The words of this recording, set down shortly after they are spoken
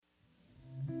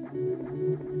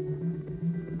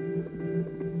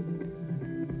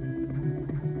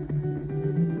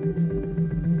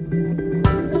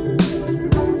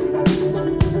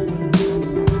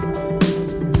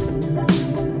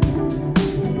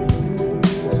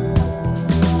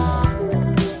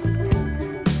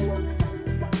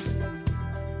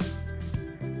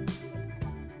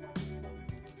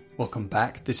welcome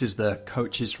back. This is the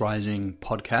Coaches Rising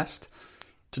podcast.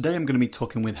 Today I'm going to be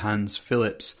talking with Hans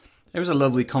Phillips. It was a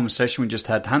lovely conversation we just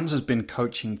had. Hans has been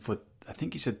coaching for, I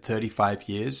think he said 35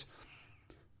 years.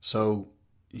 So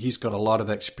he's got a lot of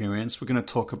experience. We're going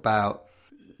to talk about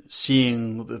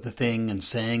seeing the thing and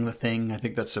saying the thing. I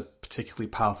think that's a particularly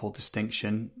powerful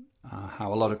distinction.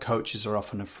 How a lot of coaches are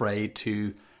often afraid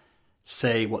to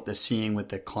say what they're seeing with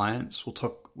their clients. We'll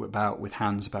talk with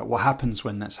Hans about what happens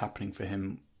when that's happening for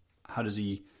him. How does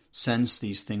he sense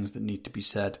these things that need to be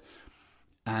said?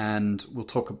 And we'll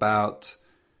talk about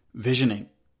visioning.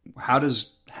 How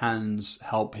does Hans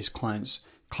help his clients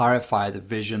clarify the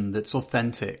vision that's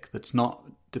authentic, that's not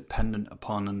dependent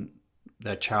upon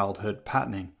their childhood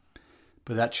patterning,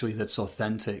 but actually that's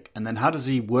authentic? And then how does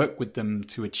he work with them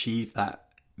to achieve that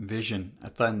vision? I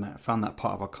found that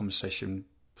part of our conversation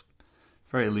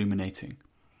very illuminating.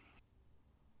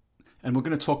 And we're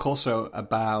going to talk also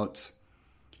about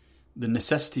the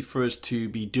necessity for us to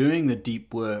be doing the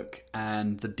deep work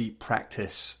and the deep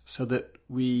practice so that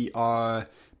we are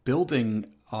building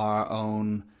our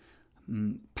own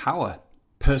power,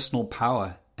 personal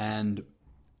power, and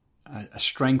a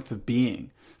strength of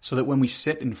being, so that when we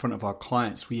sit in front of our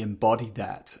clients, we embody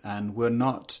that, and we're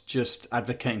not just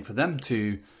advocating for them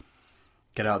to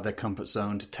get out of their comfort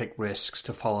zone, to take risks,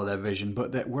 to follow their vision,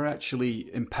 but that we're actually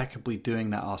impeccably doing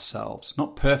that ourselves.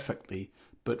 Not perfectly,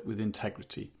 but with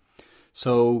integrity.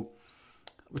 So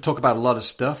we talk about a lot of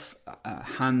stuff.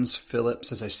 Hans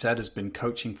Phillips, as I said, has been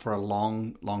coaching for a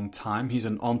long, long time. He's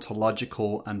an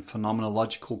ontological and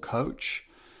phenomenological coach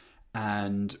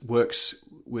and works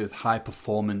with high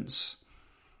performance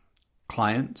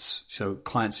clients. So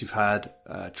clients who've had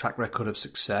a track record of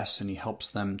success, and he helps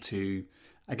them to,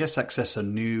 I guess, access a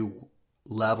new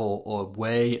level or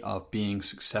way of being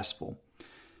successful.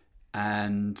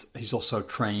 And he's also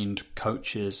trained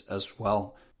coaches as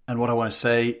well. And what I want to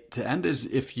say to end is,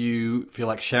 if you feel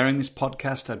like sharing this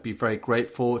podcast, I'd be very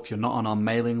grateful. If you're not on our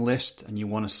mailing list and you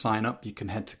want to sign up, you can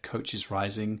head to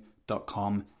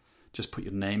coachesrising.com. Just put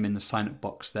your name in the sign up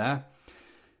box there.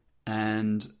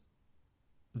 And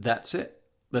that's it.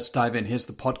 Let's dive in. Here's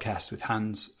the podcast with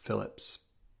Hans Phillips.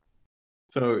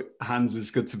 So Hans,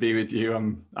 it's good to be with you.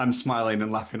 I'm smiling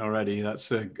and laughing already.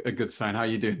 That's a good sign. How are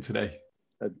you doing today?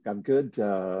 I'm good.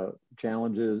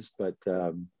 Challenges, but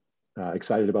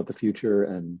excited about the future,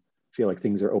 and feel like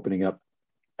things are opening up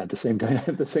at the same time.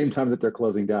 At the same time that they're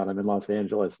closing down. I'm in Los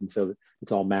Angeles, and so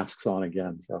it's all masks on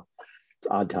again. So it's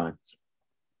odd times.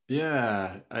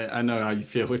 Yeah, I know how you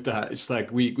feel with that. It's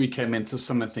like we came into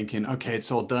summer thinking, okay, it's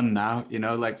all done now.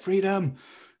 Like freedom,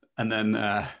 and then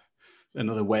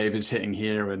another wave is hitting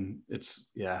here, and it's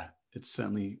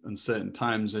certainly uncertain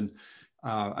times. And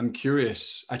I'm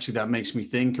curious, actually, that makes me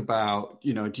think about,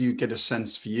 do you get a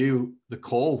sense for you, the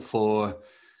call for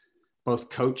both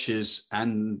coaches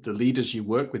and the leaders you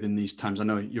work with in these times? I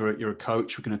know you're a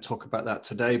coach. We're going to talk about that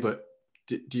today, but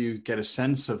do you get a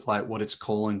sense of like what it's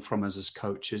calling from us as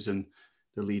coaches and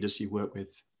the leaders you work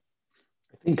with?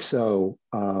 I think so.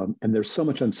 And there's so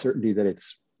much uncertainty that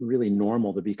it's really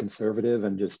normal to be conservative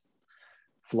and just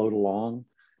float along.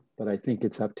 But I think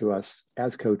it's up to us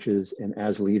as coaches and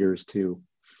as leaders to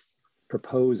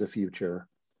propose a future,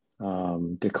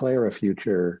 declare a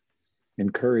future,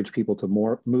 encourage people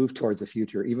to move towards a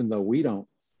future, even though we're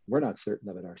not certain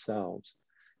of it ourselves.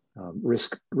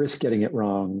 Risk getting it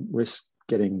wrong, risk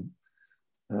getting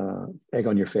egg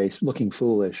on your face, looking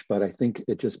foolish. But I think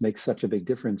it just makes such a big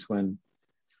difference when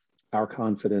our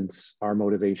confidence, our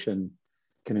motivation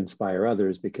can inspire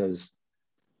others, because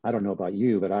I don't know about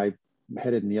you, but I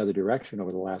headed in the other direction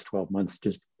over the last 12 months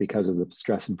just because of the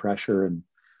stress and pressure and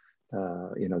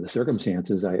the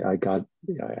circumstances. I got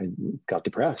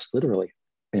depressed, literally,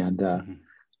 and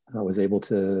I was able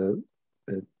to,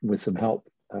 with some help,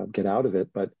 get out of it.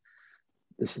 But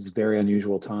this is a very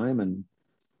unusual time, and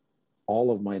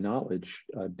all of my knowledge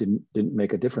didn't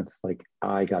make a difference. Like,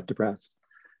 I got depressed.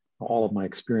 All of my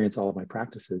experience, all of my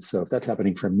practices. So if that's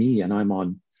happening for me, and I'm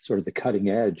on sort of the cutting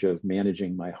edge of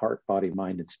managing my heart, body,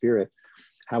 mind, and spirit,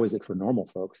 how is it for normal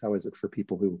folks? How is it for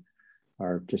people who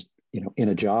are just, in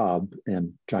a job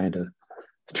and trying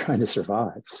to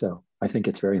survive? So I think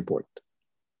it's very important.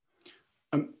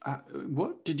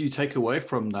 What did you take away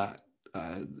from that?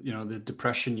 The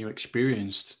depression you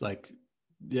experienced,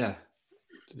 did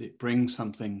it bring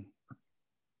something?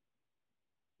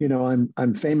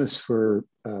 I'm famous for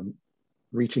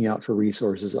reaching out for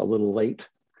resources a little late,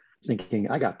 thinking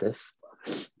I got this,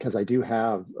 because I do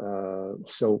have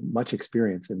so much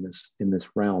experience in this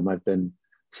realm. I've been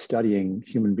studying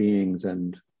human beings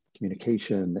and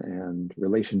communication and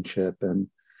relationship and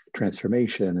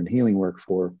transformation and healing work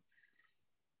for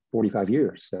 45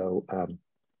 years. So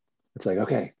it's like,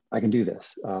 okay, I can do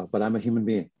this, but I'm a human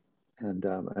being. And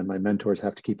my mentors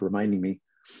have to keep reminding me,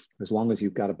 as long as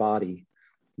you've got a body,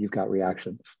 you've got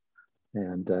reactions.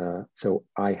 And so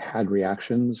I had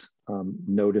reactions,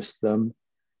 noticed them,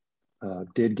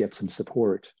 did get some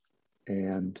support,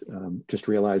 and just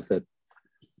realized that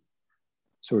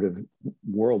sort of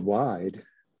worldwide,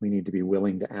 we need to be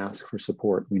willing to ask for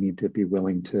support. We need to be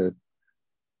willing to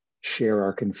share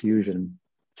our confusion,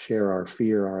 share our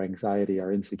fear, our anxiety,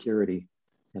 our insecurity,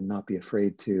 and not be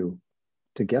afraid to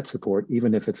get support,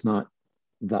 even if it's not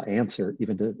the answer,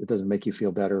 even if it doesn't make you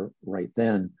feel better right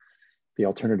then. The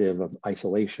alternative of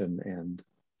isolation and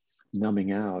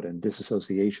numbing out and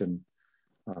disassociation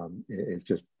is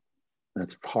just,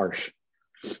 that's harsh.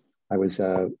 I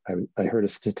heard a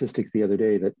statistic the other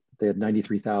day that they had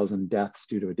 93,000 deaths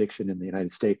due to addiction in the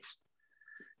United States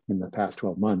in the past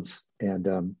 12 months.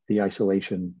 And the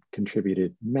isolation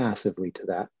contributed massively to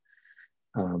that,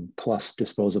 plus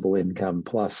disposable income,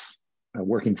 plus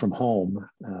working from home.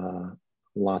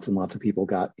 Lots and lots of people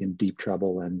got in deep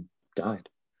trouble and died.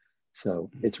 So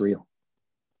it's real.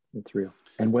 It's real.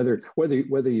 And whether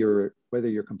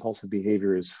your compulsive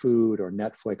behavior is food or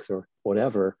Netflix or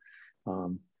whatever,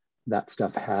 that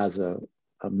stuff has a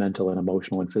mental and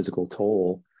emotional and physical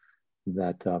toll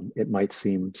that it might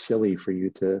seem silly for you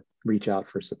to reach out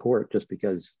for support just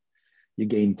because you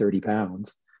gained 30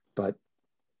 pounds, but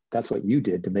that's what you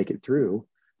did to make it through.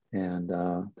 And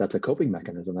that's a coping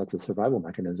mechanism. That's a survival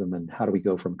mechanism. And how do we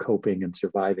go from coping and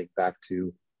surviving back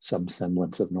to some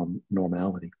semblance of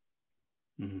normality?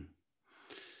 Mm.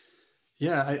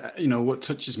 Yeah, what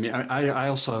touches me, I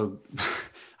also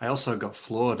I also got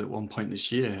floored at one point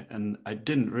this year, and I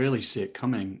didn't really see it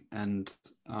coming. And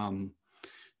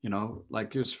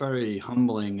like, it was very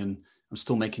humbling, and I'm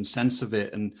still making sense of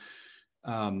it. And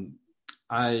what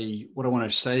I want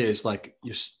to say is, like,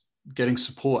 you're getting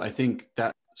support. I think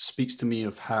that speaks to me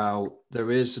of how there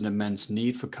is an immense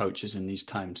need for coaches in these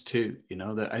times too.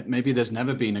 That maybe there's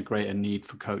never been a greater need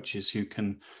for coaches who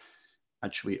can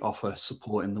actually offer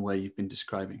support in the way you've been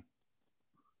describing.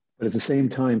 But at the same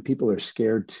time, people are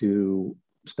scared to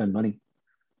spend money.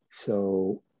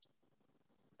 So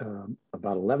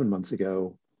about 11 months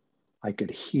ago, I could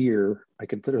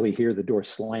literally hear the door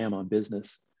slam on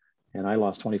business. And I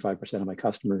lost 25% of my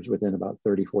customers within about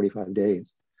 30, 45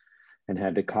 days, and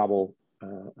had to cobble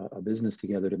a business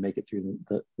together to make it through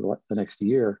the next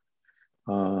year.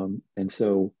 And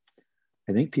so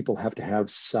I think people have to have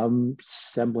some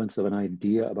semblance of an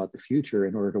idea about the future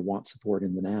in order to want support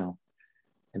in the now.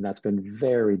 And that's been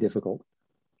very difficult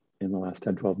in the last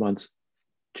 10, 12 months.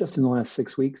 Just in the last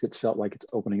 6 weeks, it's felt like it's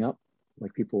opening up,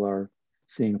 like people are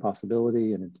seeing a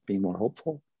possibility and it's being more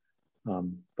hopeful.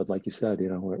 But like you said,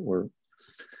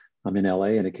 I'm in LA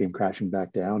and it came crashing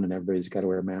back down, and everybody's got to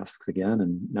wear masks again.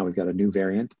 And now we've got a new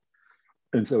variant.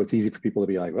 And so it's easy for people to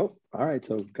be like, well, all right,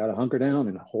 so got to hunker down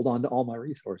and hold on to all my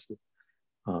resources.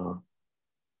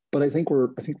 But I think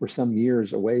we're some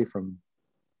years away from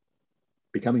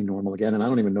becoming normal again. And I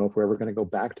don't even know if we're ever going to go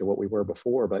back to what we were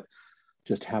before, but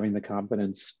just having the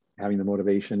confidence, having the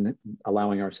motivation,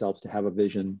 allowing ourselves to have a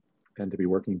vision and to be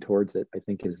working towards it, I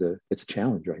think it's a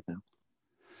challenge right now.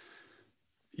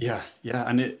 Yeah.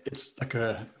 And it's like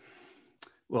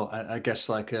I guess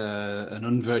like an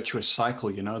unvirtuous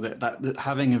cycle, that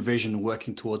having a vision,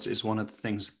 working towards it, is one of the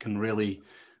things that can really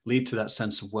lead to that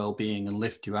sense of well-being and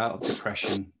lift you out of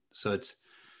depression. So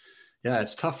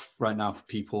it's tough right now for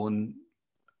people. And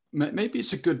maybe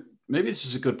this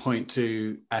is a good point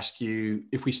to ask you,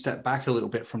 if we step back a little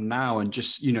bit from now and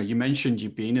just, you mentioned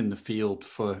you've been in the field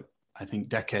for, I think,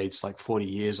 decades, like 40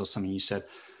 years or something, you said.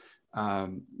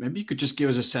 Maybe you could just give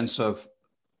us a sense of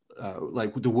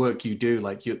like the work you do.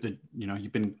 Like you've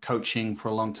been coaching for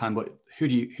a long time, but who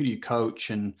do you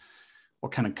coach, and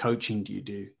what kind of coaching do you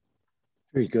do?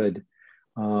 Very good.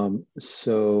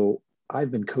 So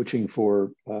I've been coaching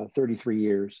for 33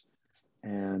 years,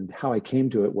 and how I came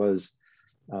to it was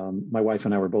my wife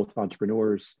and I were both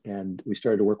entrepreneurs, and we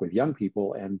started to work with young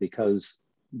people. And because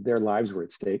their lives were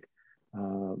at stake,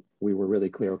 we were really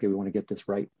clear, okay, we want to get this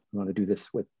right. We want to do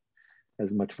this with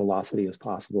as much velocity as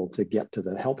possible to get to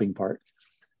the helping part.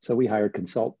 So we hired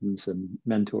consultants and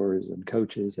mentors and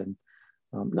coaches, and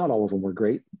not all of them were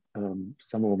great. Some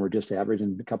of them were just average,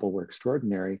 and a couple were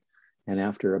extraordinary. And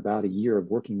after about a year of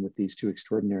working with these two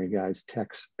extraordinary guys,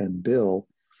 Tex and Bill,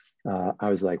 I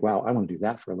was like, wow, I want to do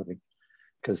that for a living.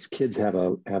 Because kids have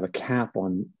a cap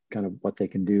on kind of what they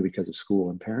can do because of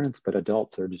school and parents, but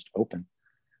adults are just open.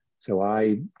 So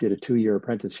I did a 2-year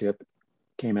apprenticeship,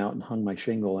 came out and hung my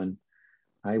shingle, and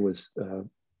I was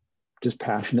just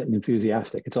passionate and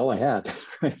enthusiastic. It's all I had,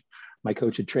 right? My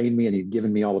coach had trained me and he'd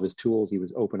given me all of his tools. He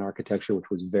was open architecture, which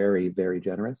was very, very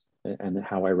generous, and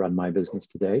how I run my business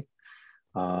today.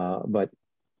 But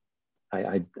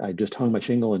I just hung my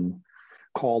shingle and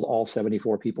called all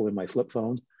 74 people in my flip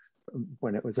phone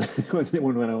when it was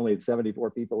when I only had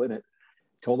 74 people in it,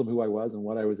 told them who I was and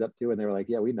what I was up to. And they were like,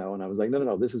 yeah, we know. And I was like,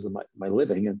 no, this is my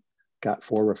living. And got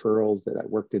 4 referrals that I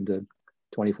worked into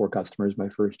 24 customers my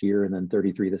first year and then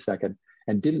 33 the second,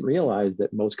 and didn't realize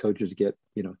that most coaches get,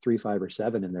 3, 5, or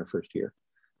 7 in their first year.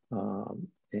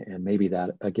 And maybe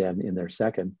that again in their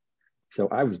second. So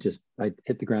I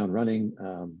hit the ground running.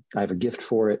 I have a gift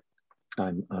for it.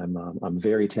 I'm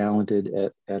very talented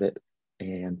at it.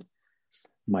 And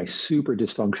my super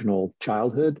dysfunctional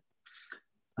childhood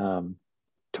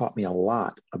taught me a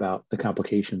lot about the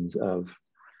complications of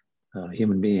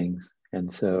human beings.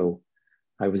 And so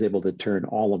I was able to turn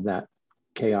all of that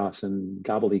chaos and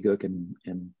gobbledygook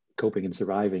and coping and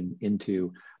surviving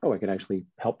into, I can actually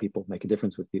help people, make a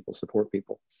difference with people, support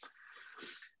people.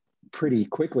 Pretty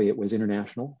quickly, it was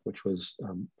international, which was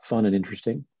fun and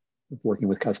interesting, working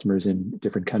with customers in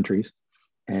different countries.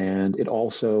 And it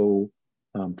also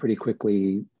pretty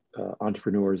quickly,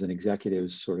 entrepreneurs and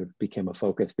executives sort of became a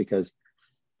focus, because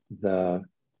the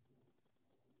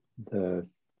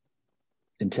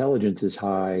intelligence is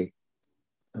high.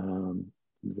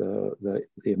 The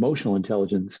emotional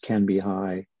intelligence can be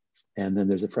high, and then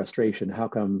there's a frustration. How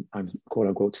come I'm quote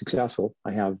unquote successful?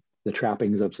 I have the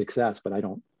trappings of success, but I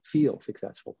don't feel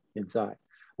successful inside,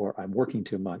 or I'm working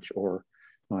too much, or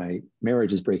my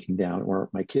marriage is breaking down, or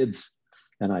my kids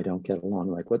and I don't get along.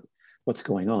 Like what's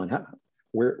going on?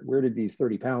 Where did these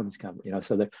 30 pounds come?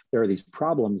 So there are these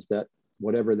problems that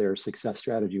whatever their success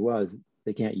strategy was,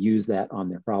 they can't use that on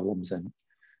their problems, and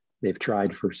they've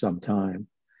tried for some time.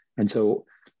 And so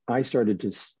I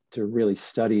started to really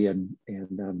study and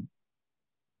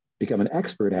become an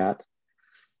expert at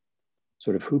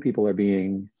sort of who people are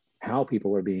being, how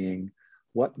people are being,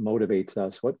 what motivates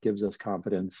us, what gives us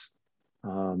confidence.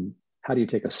 How do you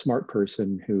take a smart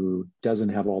person who doesn't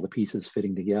have all the pieces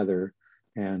fitting together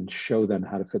and show them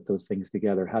how to fit those things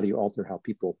together? How do you alter how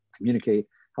people communicate,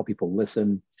 how people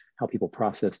listen, how people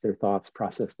process their thoughts,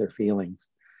 process their feelings?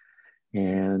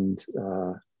 And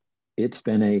it's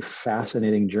been a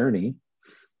fascinating journey.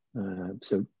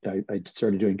 So I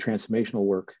started doing transformational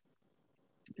work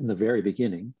in the very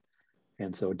beginning.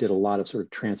 And so did a lot of sort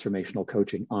of transformational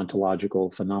coaching,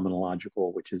 ontological,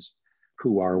 phenomenological, which is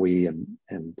who are we and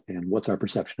what's our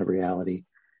perception of reality.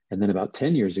 And then about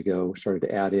 10 years ago, started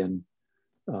to add in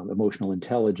emotional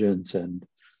intelligence and,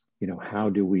 how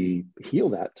do we heal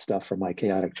that stuff from my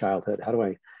chaotic childhood? How do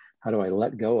I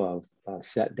let go of,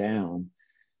 set down,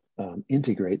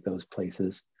 integrate those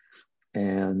places?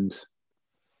 And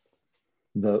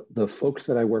the folks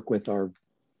that I work with are,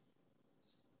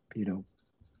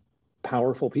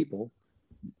 powerful people,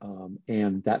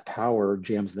 and that power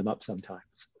jams them up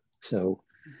sometimes. So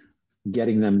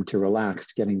getting them to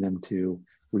relax, getting them to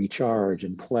recharge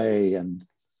and play and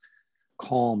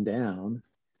calm down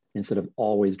instead of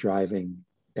always driving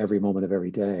every moment of every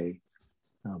day,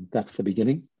 that's the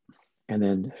beginning. And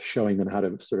then showing them how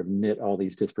to sort of knit all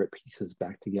these disparate pieces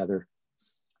back together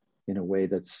in a way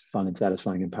that's fun and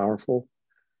satisfying and powerful.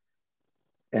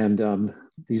 And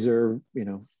these are,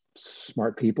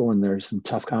 smart people, and there's some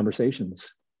tough conversations,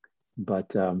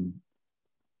 but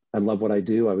I love what I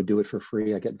do. I would do it for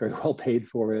free. I get very well paid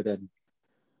for it, and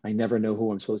I never know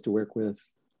who I'm supposed to work with.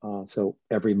 So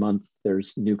every month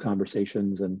there's new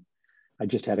conversations, and I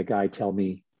just had a guy tell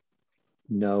me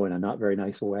no in a not very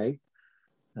nice way.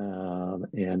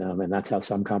 And that's how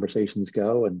some conversations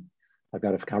go. And I've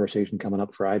got a conversation coming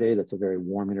up Friday that's a very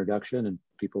warm introduction, and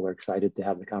people are excited to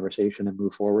have the conversation and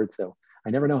move forward. So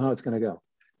I never know how it's going to go,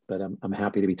 but I'm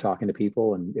happy to be talking to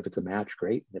people. And if it's a match,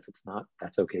 great. And if it's not,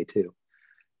 that's okay too.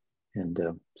 And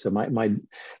so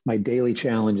my daily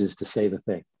challenge is to say the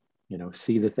thing,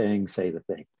 see the thing, say the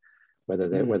thing,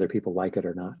 whether people like it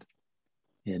or not.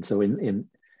 And so in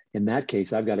that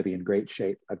case, I've got to be in great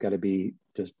shape. I've got to be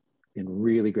just in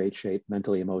really great shape,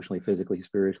 mentally, emotionally, physically,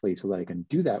 spiritually, so that I can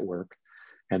do that work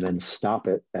and then stop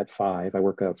it at 5. I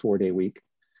work a 4-day week.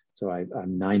 So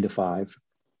I'm 9 to 5,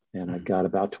 and I've got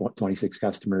about 26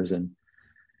 customers, and,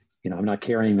 I'm not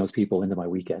carrying those people into my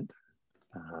weekend.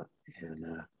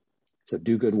 So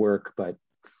do good work, but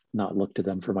not look to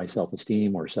them for my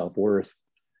self-esteem or self-worth.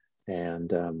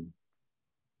 And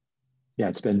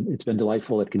it's been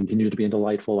delightful. It continues to be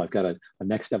delightful. I've got a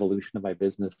next evolution of my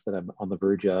business that I'm on the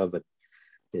verge of, and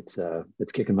it's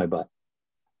kicking my butt.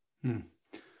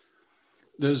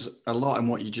 There's a lot in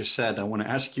what you just said I want to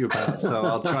ask you about, so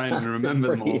I'll try and Feel remember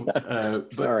them free. all. All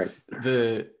But right.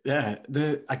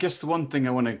 I guess the one thing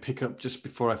I want to pick up just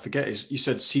before I forget is you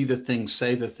said see the thing,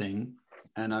 say the thing,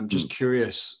 and I'm just Mm.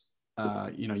 curious.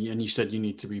 And you said you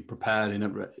need to be prepared in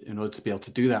order to be able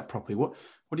to do that properly. What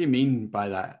do you mean by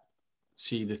that?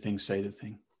 See the thing, say the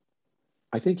thing.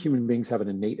 I think human beings have an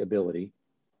innate ability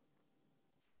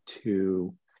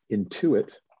to intuit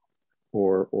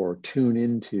or tune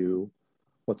into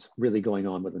what's really going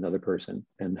on with another person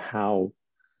and how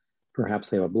perhaps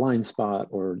they have a blind spot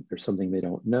or there's something they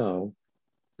don't know,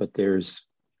 but there's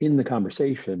in the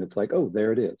conversation, it's like, oh,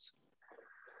 there it is.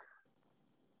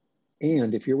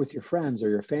 And if you're with your friends or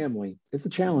your family, it's a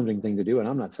challenging thing to do. And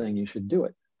I'm not saying you should do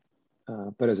it.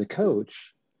 But as a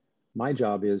coach, my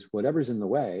job is whatever's in the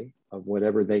way of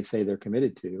whatever they say they're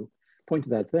committed to, point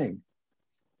to that thing.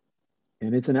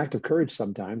 And it's an act of courage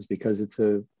sometimes because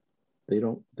they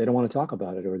don't want to talk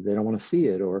about it or they don't want to see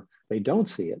it or they don't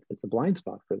see it. It's a blind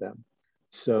spot for them.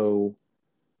 So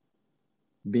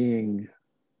being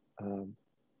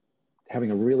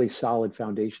having a really solid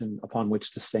foundation upon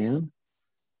which to stand,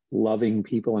 loving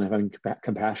people and having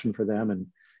compassion for them and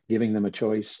giving them a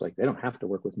choice. Like they don't have to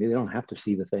work with me. They don't have to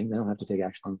see the thing. They don't have to take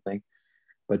action on the thing,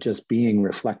 but just being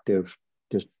reflective,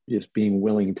 just being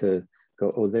willing to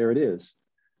go, oh, there it is.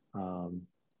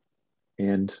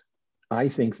 And I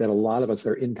think that a lot of us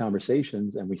are in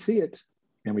conversations and we see it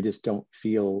and we just don't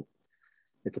feel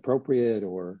it's appropriate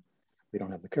or we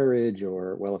don't have the courage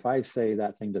or, well, if I say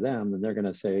that thing to them, then they're going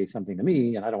to say something to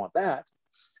me and I don't want that.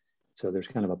 So there's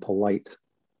kind of a polite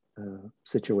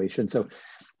situation. So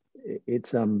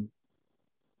it's,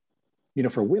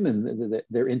 for women,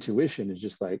 their intuition is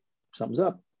just like, something's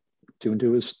up. 2 and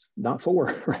 2 is not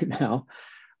 4 right now.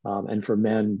 And for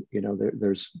men,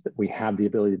 we have the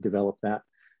ability to develop that.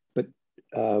 But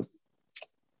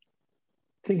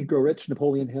Think and Grow Rich,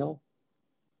 Napoleon Hill,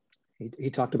 he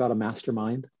talked about a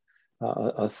mastermind,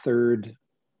 a third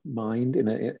mind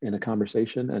in a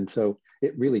conversation. And so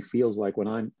it really feels like when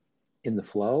I'm in the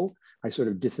flow, I sort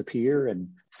of disappear and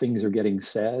things are getting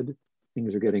said,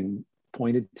 things are getting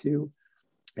pointed to.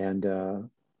 And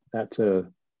that's a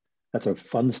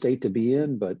fun state to be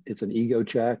in, but it's an ego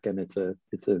check and it's a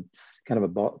kind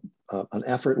of an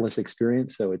effortless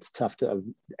experience. So it's tough to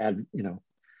add,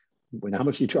 how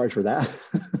much do you charge for that?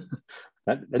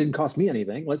 that didn't cost me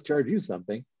anything. Let's charge you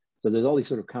something. So there's all these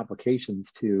sort of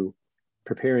complications to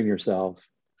preparing yourself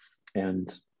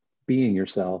and being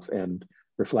yourself and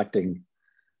reflecting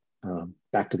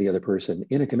back to the other person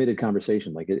in a committed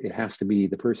conversation. Like it has to be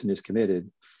the person is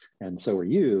committed and so are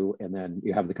you, and then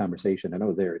you have the conversation and,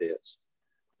 oh, there it is.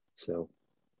 So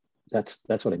that's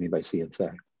what I mean by see and say.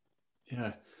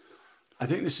 Yeah. I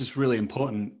think this is really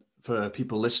important for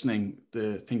people listening,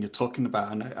 the thing you're talking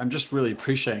about. And I'm just really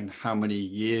appreciating how many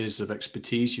years of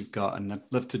expertise you've got. And I'd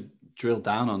love to drill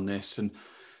down on this. And,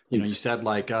 you said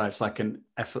it's like an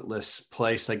effortless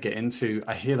place I get into.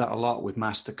 I hear that a lot with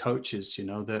master coaches,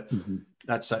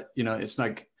 that's it's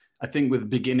like, I think with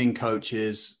beginning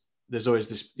coaches, there's always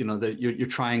this, that you're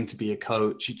trying to be a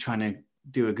coach, you're trying to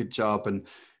do a good job. And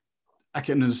I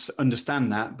can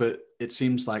understand that, but it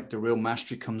seems like the real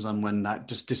mastery comes on when that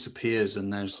just disappears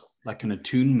and there's like an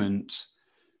attunement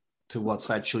to what's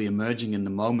actually emerging in the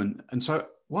moment. And so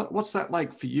what's that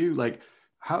like for you? Like,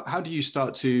 how do you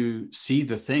start to see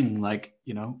the thing? Like,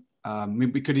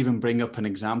 we could even bring up an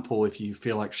example if you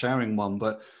feel like sharing one,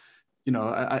 but,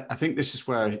 I think this is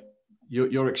where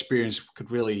your experience could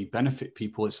really benefit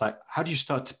people. It's like, how do you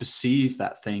start to perceive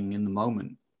that thing in the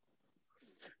moment?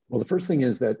 Well, the first thing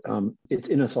is that it's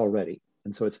in us already.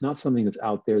 And so it's not something that's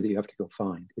out there that you have to go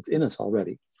find. It's in us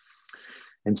already.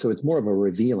 And so it's more of a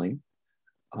revealing,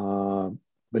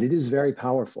 but it is very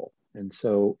powerful. And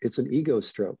so it's an ego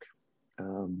stroke.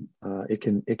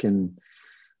 It can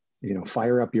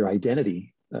fire up your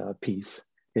identity piece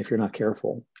if you're not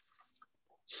careful.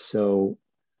 So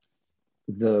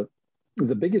the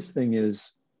biggest thing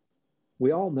is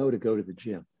we all know to go to the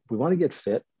gym. If we want to get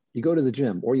fit, you go to the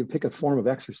gym or you pick a form of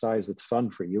exercise that's fun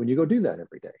for you and you go do that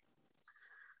every day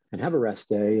and have a rest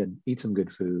day and eat some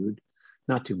good food,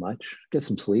 not too much, get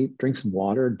some sleep, drink some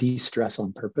water, de-stress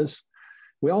on purpose.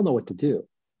 We all know what to do,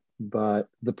 but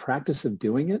the practice of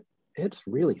doing it, it's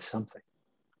really something.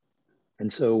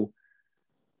 And so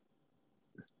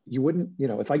you wouldn't,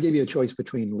 if I gave you a choice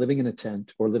between living in a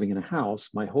tent or living in a house,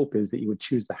 my hope is that you would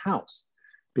choose the house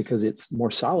because it's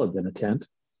more solid than a tent.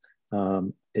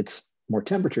 It's more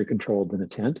temperature controlled than a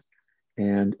tent,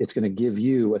 and it's going to give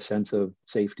you a sense of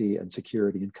safety and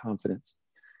security and confidence.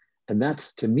 And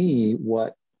that's, to me,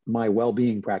 what my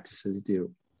well-being practices do.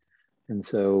 And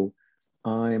so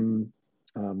I'm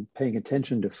paying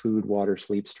attention to food, water,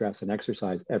 sleep, stress, and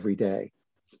exercise every day.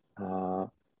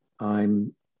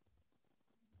 I'm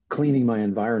cleaning my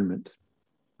environment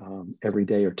every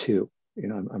day or two.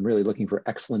 I'm really looking for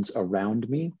excellence around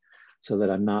me so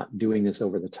that I'm not doing this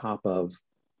over the top of,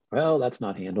 well, that's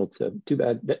not handled. So too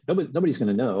bad. Nobody's going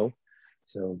to know.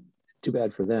 So too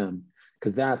bad for them,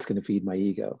 because that's going to feed my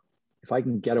ego. If I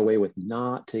can get away with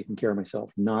not taking care of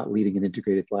myself, not leading an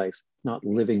integrated life, not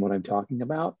living what I'm talking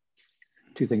about,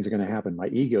 two things are going to happen. My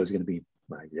ego is going to be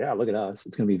like, yeah, look at us.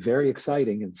 It's going to be very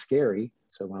exciting and scary.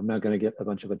 So I'm not going to get a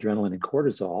bunch of adrenaline and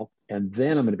cortisol. And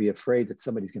then I'm going to be afraid that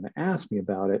somebody's going to ask me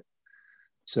about it.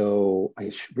 So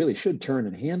I really should turn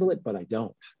and handle it, but I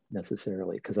don't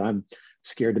necessarily, because I'm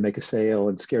scared to make a sale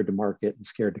and scared to market and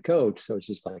scared to coach. So it's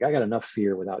just like, I got enough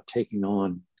fear without taking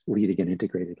on leading an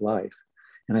integrated life.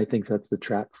 And I think that's the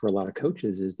trap for a lot of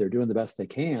coaches, is they're doing the best they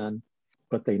can,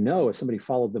 but they know if somebody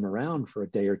followed them around for a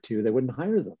day or two, they wouldn't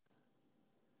hire them.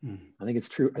 I think it's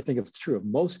true. I think it's true of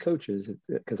most coaches,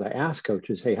 because I ask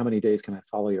coaches, hey, how many days can I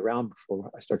follow you around before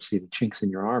I start to see the chinks in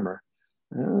your armor?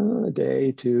 A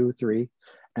day, 2, 3.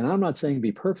 And I'm not saying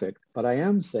be perfect, but I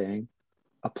am saying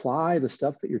apply the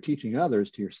stuff that you're teaching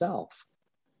others to yourself.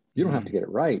 You don't have to get it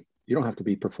right. You don't have to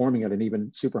be performing at an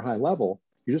even super high level.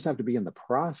 You just have to be in the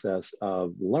process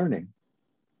of learning.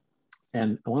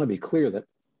 And I want to be clear that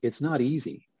it's not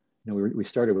easy. We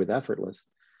started with effortless,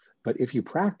 but if you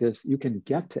practice, you can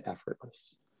get to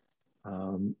effortless.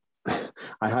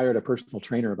 I hired a personal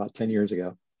trainer about 10 years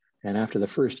ago. And after the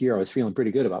first year, I was feeling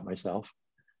pretty good about myself.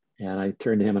 And I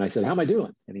turned to him and I said, how am I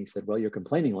doing? And he said, well, you're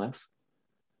complaining less.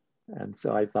 And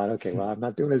so I thought, okay, well, I'm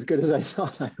not doing as good as I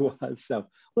thought I was. So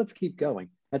let's keep going.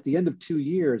 At the end of 2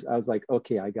 years, I was like,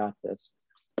 okay, I got this.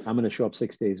 I'm going to show up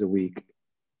 6 days a week.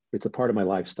 It's a part of my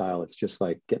lifestyle. It's just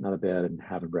like getting out of bed and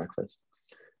having breakfast.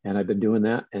 And I've been doing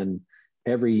that. And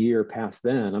every year past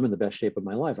then, I'm in the best shape of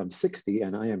my life. I'm 60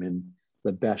 and I am in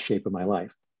the best shape of my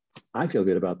life. I feel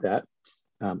good about that.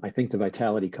 I think the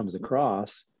vitality comes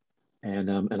across.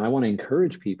 And I want to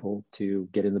encourage people to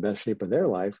get in the best shape of their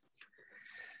life,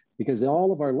 because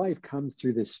all of our life comes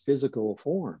through this physical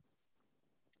form.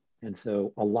 And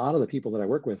so a lot of the people that I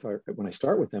work with are, when I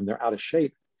start with them, they're out of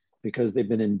shape because they've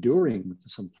been enduring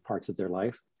some parts of their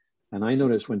life. And I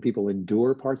notice when people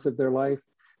endure parts of their life,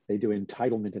 they do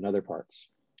entitlement in other parts.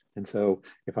 And so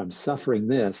if I'm suffering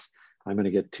this, I'm going to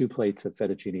get 2 plates of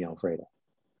fettuccine Alfredo,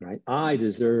 right? I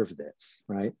deserve this,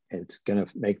 right? It's going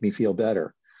to make me feel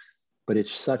better. But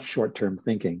it's such short-term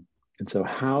thinking. And so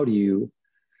how do you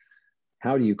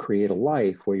create a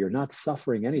life where you're not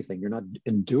suffering anything, you're not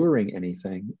enduring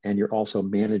anything, and you're also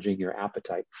managing your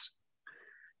appetites?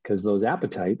 Because those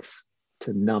appetites,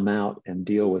 to numb out and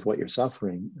deal with what you're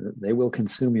suffering, they will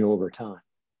consume you over time,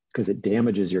 because it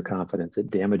damages your confidence, it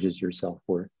damages your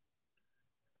self-worth.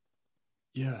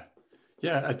 Yeah.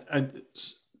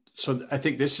 So I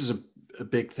think this is a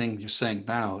big thing you're saying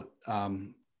now,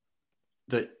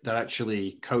 that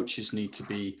actually coaches need to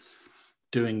be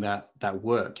doing that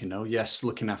work, yes,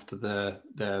 looking after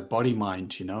the body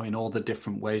mind, in all the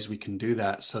different ways we can do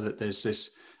that, so that there's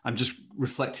this, I'm just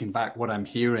reflecting back what I'm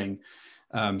hearing.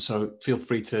 So feel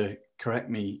free to correct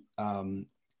me,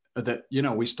 that,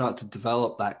 we start to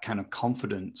develop that kind of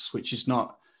confidence, which is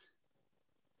not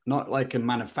like a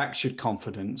manufactured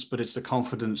confidence, but it's the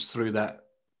confidence through that,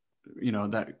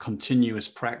 that continuous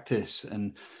practice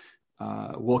and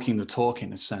walking the talk,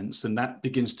 in a sense, and that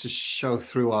begins to show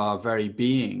through our very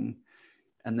being.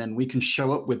 And then we can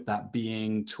show up with that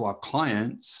being to our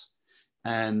clients.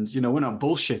 And, we're not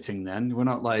bullshitting then. We're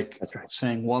not like That's right.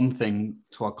 saying one thing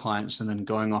to our clients and then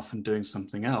going off and doing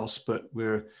something else, but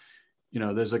we're,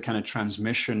 there's a kind of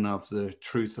transmission of the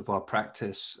truth of our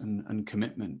practice and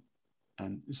commitment.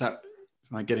 And am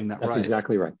I getting that right? That's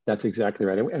exactly right. That's exactly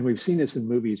right. And we've seen this in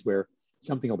movies where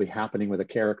something will be happening with a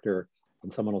character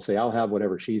and someone will say, I'll have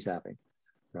whatever she's having,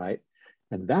 right?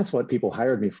 And that's what people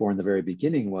hired me for in the very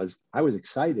beginning. Was I was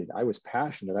excited, I was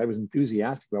passionate, I was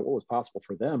enthusiastic about what was possible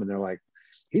for them. And they're like,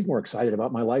 he's more excited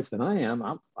about my life than I am.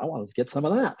 I want to get some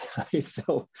of that. Right?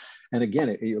 So, and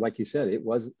again, like you said, it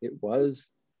was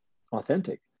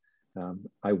authentic.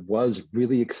 I was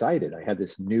really excited. I had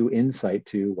this new insight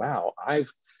to, wow,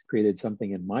 I've created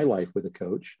something in my life with a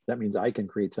coach. That means I can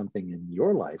create something in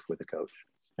your life with a coach.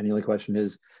 And the only question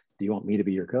is, do you want me to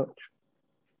be your coach?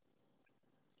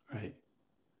 Right.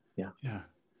 Yeah.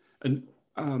 And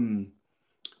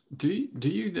do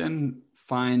you then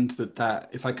find that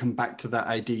if I come back to that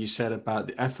idea you said about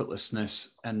the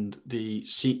effortlessness and the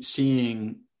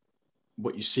seeing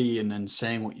what you see and then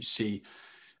saying what you see,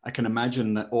 I can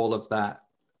imagine that all of that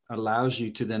allows you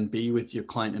to then be with your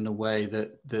client in a way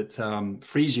that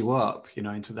frees you up,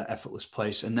 into that effortless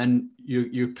place. And then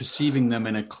you're perceiving them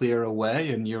in a clearer way,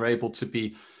 and you're able to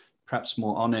be perhaps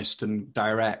more honest and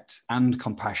direct and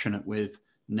compassionate with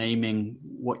naming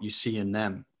what you see in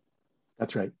them.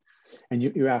 That's right. And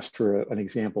you asked for an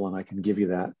example, and I can give you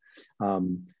that.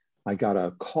 I got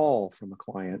a call from a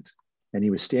client, and he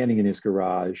was standing in his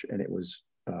garage, and it was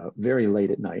very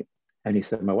late at night. And he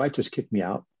said, my wife just kicked me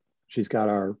out. She's got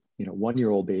our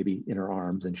 1-year-old baby in her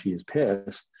arms, and she is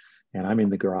pissed. And I'm in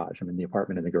the garage. I'm in the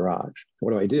apartment in the garage.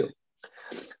 What do I do?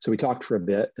 So we talked for a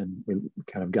bit, and we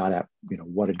kind of got at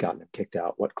what had gotten him kicked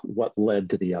out, what led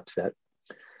to the upset.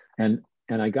 And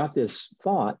I got this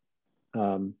thought,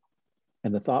 and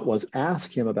the thought was,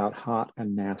 ask him about hot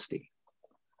and nasty.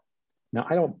 Now,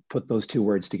 I don't put those two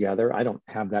words together. I don't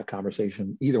have that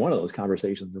conversation, either one of those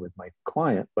conversations with my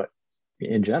client, but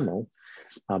in general,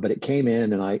 but it came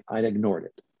in and I ignored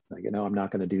it. Like, I'm not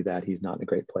going to do that. He's not in a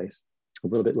great place. A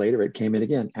little bit later, it came in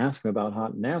again, ask him about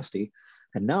hot and nasty.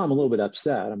 And now I'm a little bit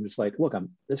upset. I'm just like, look,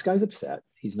 this guy's upset.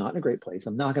 He's not in a great place.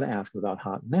 I'm not going to ask him about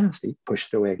hot and nasty.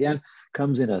 Pushed it away again,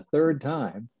 comes in a third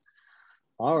time.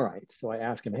 All right. So I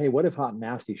asked him, hey, what if hot and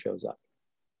nasty shows up?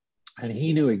 And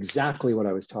he knew exactly what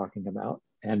I was talking about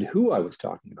and who I was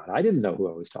talking about. I didn't know who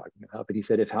I was talking about, but he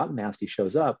said, if hot and nasty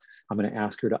shows up, I'm going to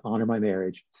ask her to honor my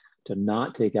marriage, to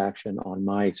not take action on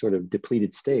my sort of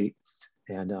depleted state.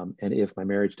 And if my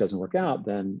marriage doesn't work out,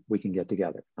 then we can get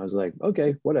together. I was like,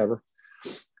 okay, whatever.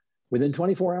 Within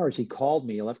 24 hours, he called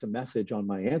me, left a message on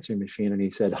my answering machine, and he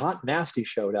said, hot nasty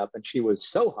showed up, and she was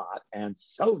so hot and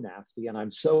so nasty. And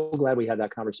I'm so glad we had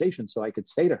that conversation so I could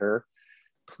say to her,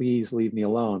 please leave me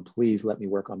alone. Please let me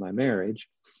work on my marriage.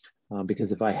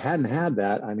 Because if I hadn't had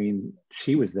that,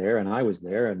 she was there and I was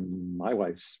there, and my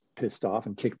wife's pissed off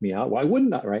and kicked me out. Why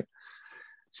wouldn't I, right?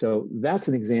 So that's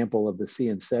an example of the see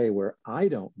and say where I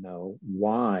don't know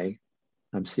why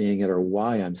I'm seeing it or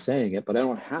why I'm saying it, but I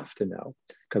don't have to know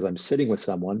because I'm sitting with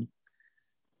someone.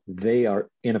 They are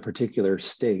in a particular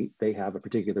state. They have a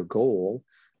particular goal.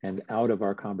 And out of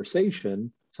our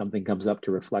conversation, something comes up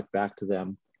to reflect back to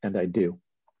them, and I do.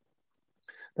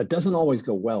 That doesn't always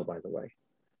go well, by the way,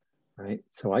 right?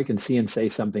 So I can see and say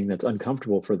something that's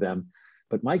uncomfortable for them,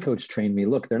 but my coach trained me,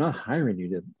 look, they're not hiring you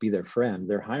to be their friend.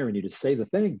 They're hiring you to say the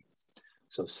thing.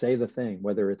 So say the thing,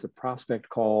 whether it's a prospect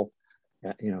call,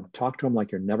 talk to them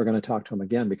like you're never going to talk to them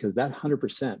again, because that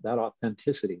 100%, that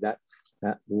authenticity, that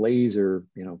laser,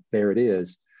 there it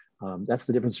is. That's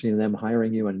the difference between them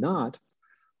hiring you and not.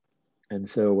 And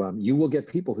so you will get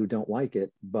people who don't like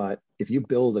it, but if you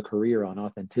build a career on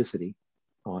authenticity,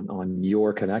 on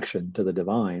your connection to the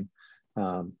divine,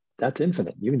 that's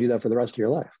infinite. You can do that for the rest of your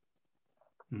life.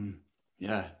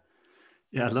 Yeah.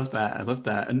 I love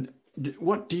that. And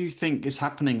what do you think is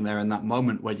happening there in that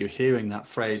moment where you're hearing that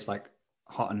phrase like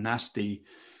hot and nasty,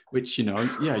 which, you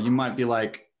might be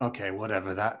like, okay,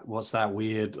 whatever, what's that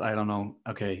weird? I don't know.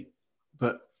 Okay.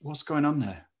 But what's going on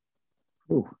there?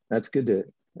 Oh, that's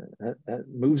good. That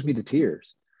moves me to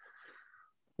tears.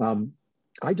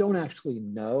 I don't actually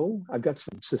know. I've got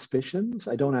some suspicions.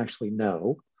 I don't actually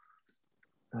know.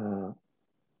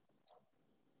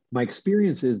 My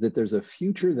experience is that there's a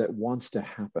future that wants to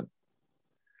happen.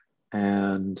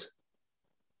 And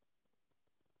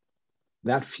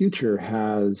that future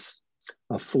has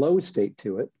a flow state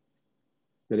to it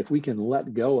that if we can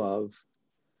let go of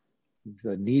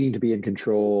the needing to be in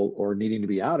control or needing to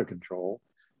be out of control,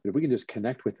 that if we can just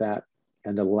connect with that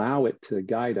and allow it to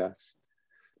guide us,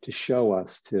 to show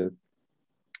us,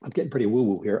 I'm getting pretty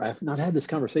woo-woo here. I've not had this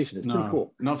conversation. It's pretty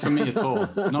cool. Not for me at all.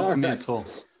 Not for me at all.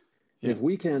 Yeah. If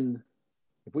we can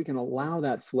allow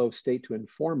that flow state to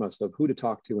inform us of who to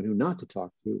talk to and who not to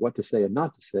talk to, what to say and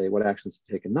not to say, what actions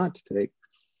to take and not to take,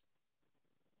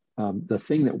 the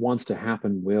thing that wants to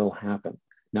happen will happen.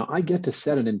 Now, I get to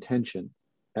set an intention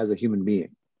as a human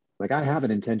being. Like I have an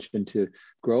intention to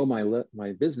grow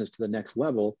my business to the next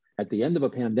level at the end of a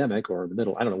pandemic or the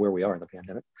middle. I don't know where we are in the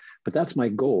pandemic, but that's my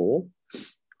goal.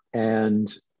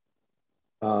 And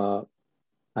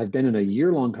I've been in a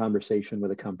year-long conversation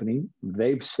with a company.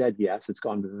 They've said yes. It's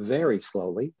gone very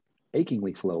slowly,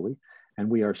 achingly slowly. And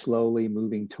we are slowly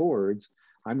moving towards,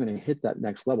 I'm going to hit that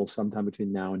next level sometime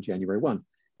between now and January 1.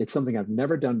 It's something I've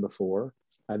never done before.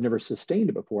 I've never sustained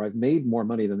it before. I've made more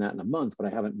money than that in a month, but I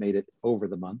haven't made it over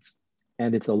the months.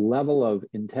 And it's a level of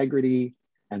integrity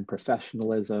and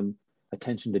professionalism,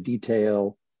 attention to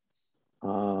detail,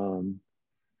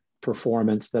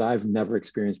 performance that I've never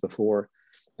experienced before.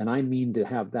 And I mean to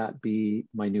have that be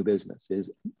my new business,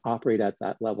 is operate at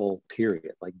that level,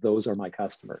 period. Like those are my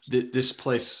customers. This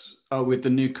place with the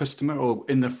new customer or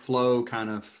in the flow kind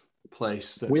of?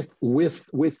 place that,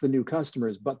 with the new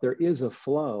customers, but there is a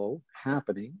flow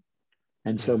happening.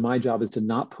 And so my job is to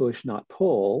not push, not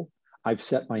pull. I've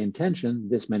set my intention,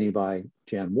 this many by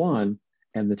Jan 1.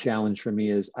 And the challenge for me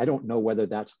is I don't know whether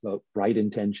that's the right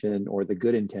intention or the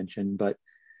good intention, but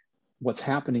what's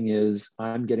happening is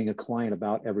I'm getting a client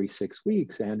about every 6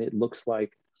 weeks. And it looks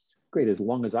like, great, as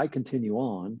long as I continue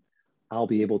on, I'll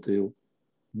be able to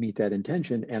meet that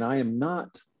intention. And I am not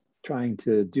trying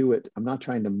to do it. I'm not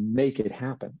trying to make it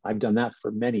happen. I've done that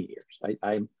for many years.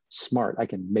 I'm smart. I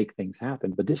can make things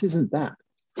happen, but this isn't that.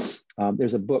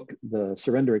 There's a book, The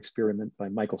Surrender Experiment by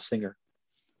Michael Singer,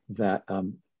 that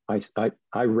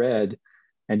I read,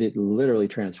 and it literally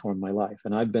transformed my life.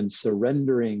 And I've been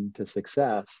surrendering to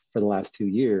success for the last 2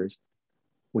 years,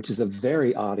 which is a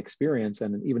very odd experience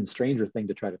and an even stranger thing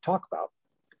to try to talk about,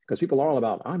 because people are all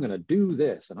about, I'm going to do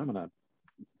this and I'm going to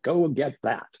go and get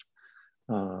that.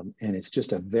 And it's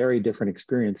just a very different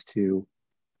experience to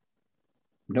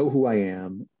know who I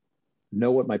am,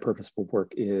 know what my purposeful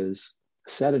work is,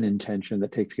 set an intention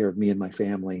that takes care of me and my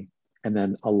family, and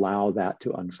then allow that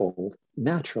to unfold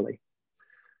naturally.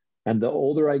 And the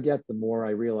older I get, the more I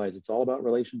realize it's all about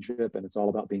relationship and it's all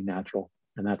about being natural.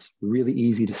 And that's really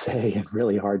easy to say and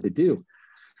really hard to do.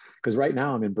 Because right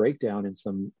now I'm in breakdown in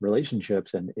some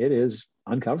relationships and it is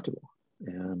uncomfortable.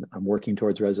 And I'm working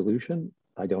towards resolution.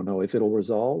 I don't know if it'll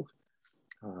resolve.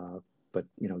 But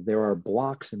there are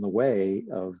blocks in the way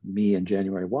of me in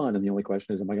January 1. And the only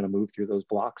question is, am I going to move through those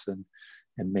blocks and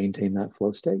maintain that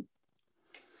flow state?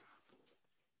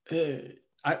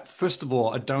 First of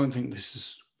all, I don't think this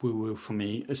is woo-woo for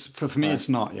me. For me, it's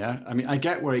not, yeah? I mean, I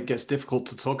get where it gets difficult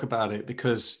to talk about it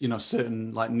because,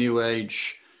 certain like new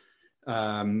age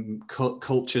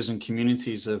cultures and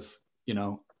communities have,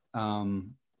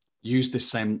 used this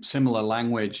similar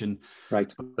language. And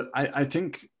right. But I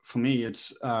think for me,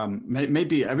 it's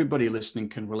maybe everybody listening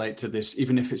can relate to this,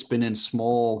 even if it's been in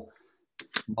small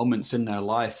moments in their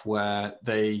life where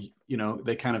they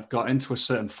kind of got into a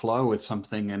certain flow with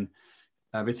something and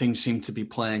everything seemed to be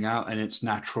playing out in its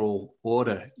natural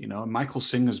order. Michael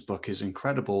Singer's book is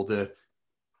incredible. The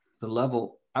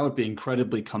level, I would be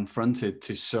incredibly confronted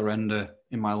to surrender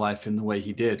in my life in the way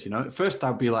he did. At first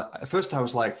I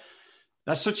was like,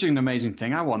 that's such an amazing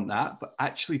thing. I want that, but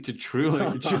actually to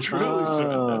truly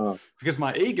surrender, because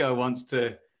my ego wants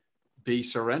to be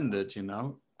surrendered,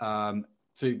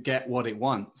 to get what it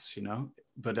wants,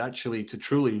 but actually to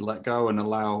truly let go and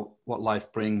allow what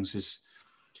life brings is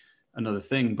another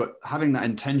thing. But having that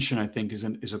intention, I think, is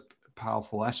a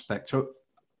powerful aspect. So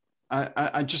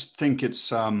I just think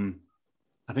it's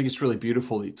really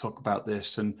beautiful that you talk about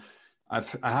this, and I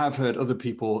have heard other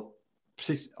people,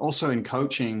 also in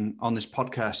coaching on this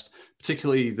podcast,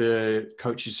 particularly the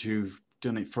coaches who've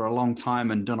done it for a long time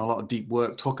and done a lot of deep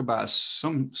work, talk about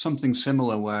something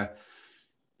similar where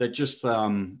they just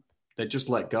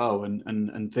let go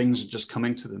and things are just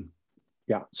coming to them.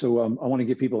 Yeah. So I want to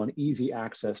give people an easy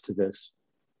access to this,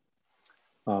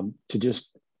 to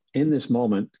just in this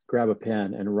moment, grab a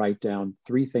pen and write down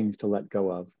 3 things to let go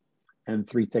of and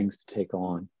 3 things to take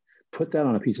on. Put that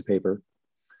on a piece of paper.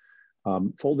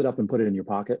 Fold it up and put it in your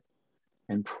pocket,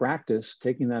 and practice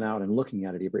taking that out and looking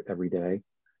at it every day,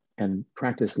 and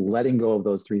practice letting go of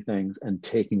those 3 things and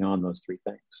taking on those 3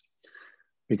 things,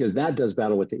 because that does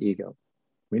battle with the ego.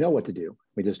 We know what to do.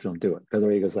 We just don't do it because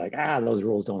our ego's like, those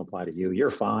rules don't apply to you.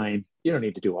 You're fine. You don't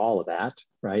need to do all of that,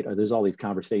 right? Or there's all these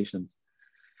conversations,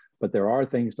 but there are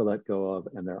things to let go of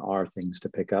and there are things to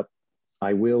pick up.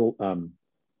 I will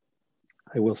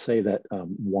say that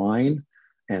wine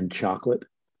and chocolate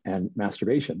and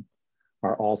masturbation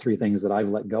are all 3 things that I've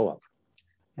let go of.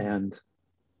 And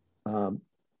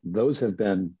those have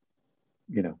been,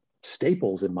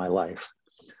 staples in my life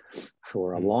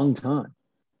for a long time.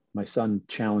 My son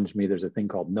challenged me. There's a thing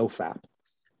called NoFap.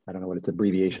 I don't know what it's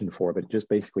abbreviation for, but it just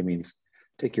basically means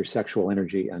take your sexual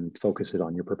energy and focus it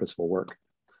on your purposeful work.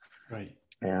 Right.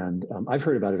 And I've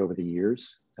heard about it over the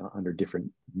years under different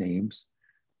names,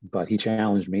 but he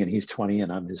challenged me, and he's 20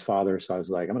 and I'm his father. So I was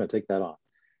like, I'm going to take that on.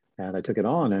 And I took it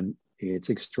on, and it's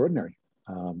extraordinary.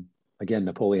 Again,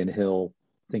 Napoleon Hill,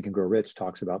 Think and Grow Rich,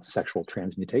 talks about sexual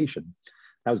transmutation.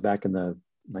 That was back in the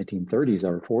 1930s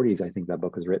or 40s, I think that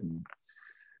book was written.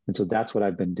 And so that's what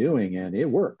I've been doing, and it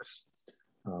works.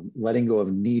 Letting go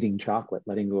of needing chocolate,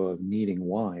 letting go of needing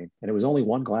wine. And it was only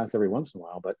 1 glass every once in a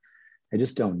while, but I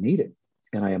just don't need it.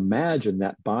 And I imagine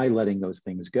that by letting those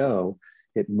things go,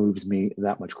 it moves me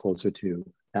that much closer to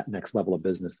that next level of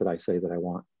business that I say that I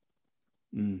want.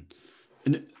 Mm.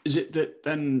 And is it that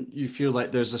then you feel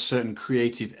like there's a certain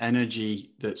creative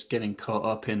energy that's getting caught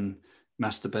up in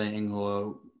masturbating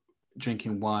or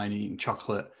drinking wine, eating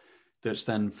chocolate? that's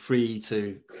then free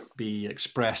to be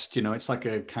expressed. You know, it's like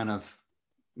a kind of,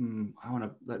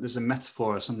 there's a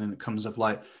metaphor or something that comes of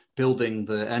like building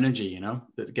the energy, you know,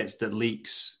 that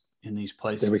leaks in these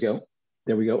places.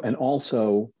 There we go. And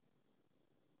also,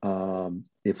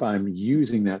 if I'm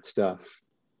using that stuff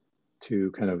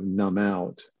to kind of numb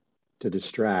out, to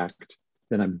distract,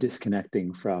 then I'm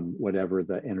disconnecting from whatever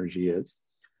the energy is.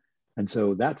 And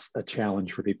so that's a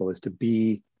challenge for people, is to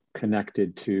be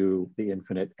connected to the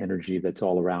infinite energy that's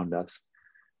all around us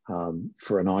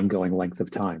for an ongoing length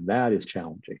of time. That is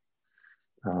challenging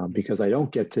because I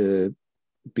don't get to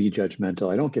be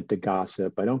judgmental. I don't get to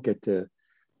gossip. I don't get to,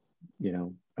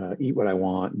 eat what I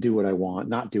want, do what I want,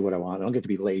 not do what I want. I don't get to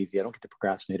be lazy. I don't get to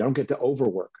procrastinate. I don't get to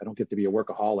overwork. I don't get to be a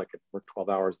workaholic and work 12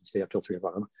 hours and stay up till 3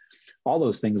 o'clock. All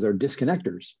those things are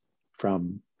disconnectors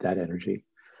from that energy.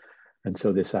 And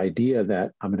so this idea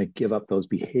that I'm going to give up those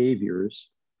behaviors,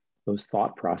 those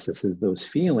thought processes, those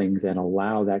feelings, and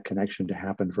allow that connection to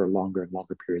happen for longer and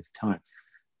longer periods of time,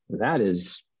 that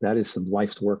is some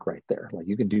life's work right there. Like,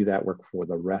 you can do that work for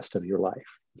the rest of your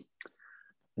life.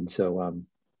 And so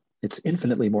it's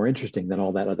infinitely more interesting than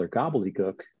all that other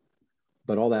gobbledygook,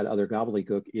 but all that other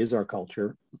gobbledygook is our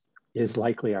culture, is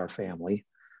likely our family,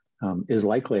 is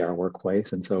likely our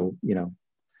workplace. And so,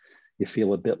 you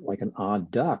feel a bit like an odd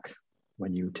duck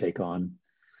when you take on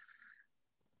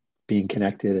being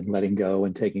connected and letting go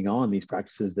and taking on these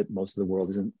practices that most of the world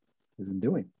isn't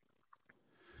doing.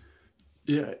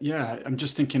 Yeah. I'm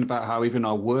just thinking about how even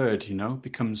our word,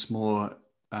 becomes more,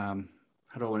 how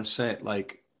do I want to say it?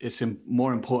 Like, it's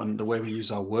more important the way we use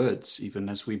our words, even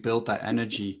as we build that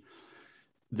energy,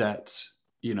 that,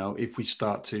 if we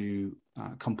start to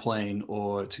complain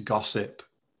or to gossip,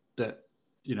 that,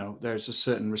 there's a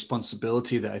certain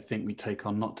responsibility that I think we take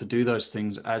on not to do those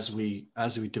things as we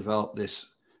develop this.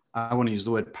 I want to use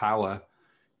the word power,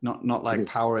 not like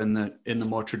power in the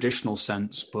more traditional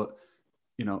sense, but,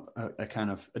 a kind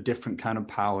of a different kind of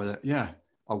power that,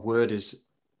 our word is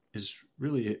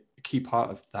really a key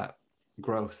part of that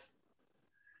growth.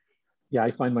 Yeah, I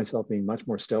find myself being much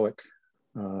more stoic,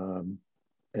 and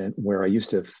where I used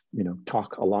to,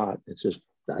 talk a lot. It's just,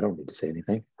 I don't need to say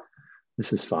anything.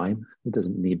 This is fine. It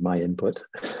doesn't need my input.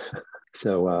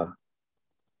 So,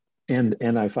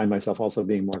 and I find myself also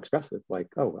being more expressive. Like,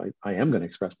 I am going to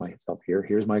express myself here.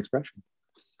 Here's my expression.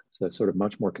 So it's sort of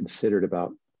much more considered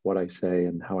about what I say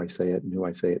and how I say it and who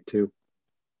I say it to.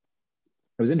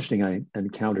 It was interesting. I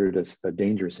encountered a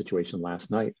dangerous situation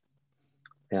last night,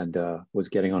 and was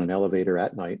getting on an elevator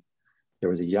at night. There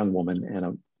was a young woman, and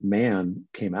a man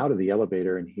came out of the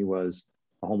elevator, and he was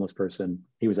a homeless person.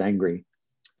 He was angry,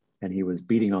 and he was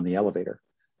beating on the elevator.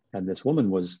 And this woman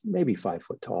was maybe 5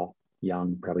 foot tall,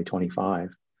 young, probably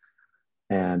 25.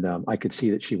 And I could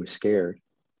see that she was scared.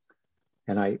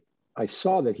 And I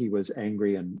saw that he was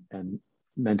angry and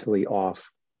mentally off.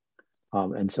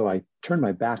 And so I turned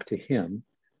my back to him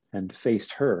and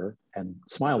faced her and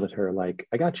smiled at her like,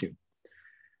 I got you.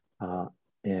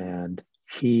 And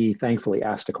he thankfully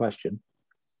asked a question.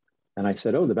 And I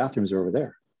said, oh, the bathrooms are over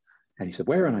there. And he said,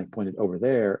 where? And I pointed over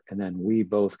there. And then we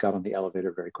both got on the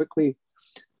elevator very quickly.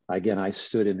 Again, I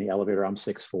stood in the elevator. I'm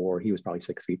 6'4". He was probably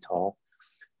 6 feet tall.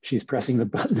 She's pressing the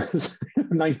buttons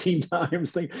 19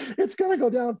 times, thinking, it's going to go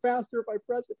down faster if I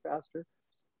press it faster.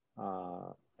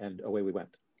 And away we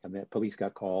went. And the police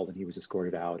got called, and he was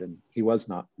escorted out, and he was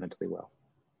not mentally well.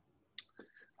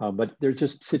 But there's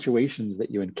just situations that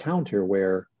you encounter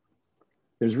where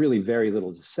there's really very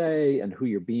little to say, and who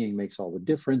you're being makes all the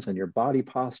difference, and your body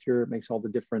posture makes all the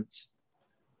difference.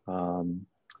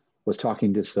 Was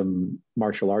talking to some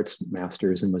martial arts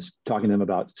masters and was talking to them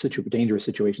about dangerous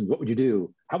situations. What would you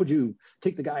do? How would you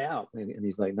take the guy out? And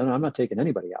he's like, no, I'm not taking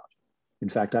anybody out. In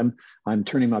fact, I'm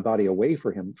turning my body away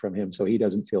from him so he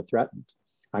doesn't feel threatened.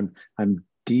 I'm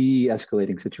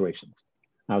de-escalating situations.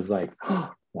 I was like,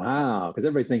 oh, wow, because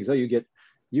everybody thinks, oh, you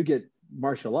get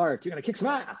martial arts, you're gonna kick some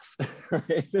ass,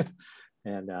 right?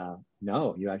 And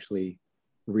no, you actually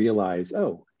realize,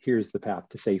 oh, here's the path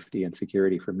to safety and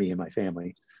security for me and my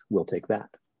family. We'll take that.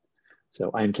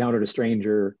 So I encountered a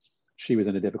stranger. She was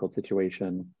in a difficult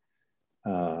situation,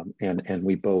 and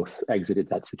we both exited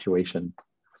that situation.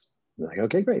 Like,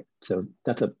 okay, great. So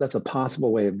that's a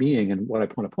possible way of being. And what I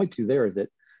want to point to there is that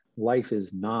life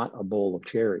is not a bowl of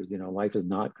cherries. Life is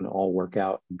not going to all work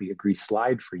out and be a grease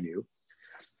slide for you.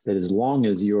 That as long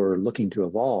as you're looking to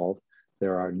evolve,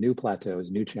 there are new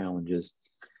plateaus, new challenges,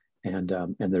 and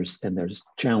there's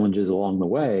challenges along the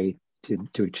way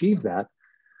to achieve that.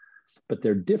 But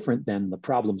they're different than the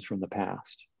problems from the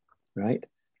past, right?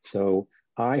 So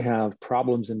I have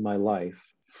problems in my life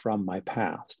from my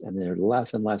past, and they're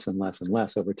less and less and less and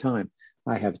less over time.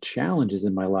 I have challenges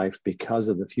in my life because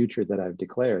of the future that I've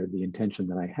declared, the intention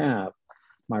that I have.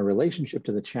 My relationship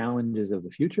to the challenges of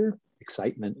the future,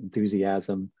 excitement,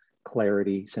 enthusiasm,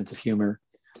 clarity, sense of humor,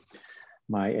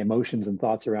 my emotions and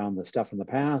thoughts around the stuff in the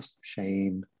past,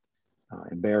 shame,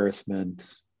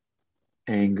 embarrassment,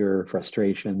 anger,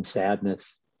 frustration,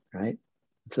 sadness, right?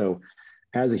 So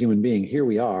as a human being, here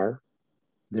we are.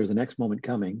 There's a next moment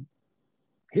coming.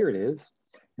 Here it is.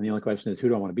 And the only question is, who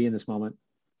do I want to be in this moment?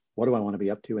 What do I want to be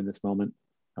up to in this moment?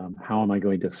 How am I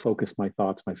going to focus my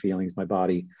thoughts, my feelings, my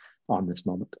body on this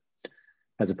moment,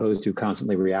 as opposed to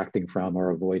constantly reacting from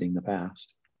or avoiding the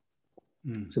past?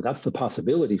 So that's the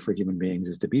possibility for human beings,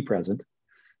 is to be present,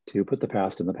 to put the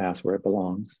past in the past where it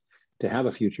belongs, to have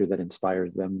a future that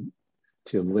inspires them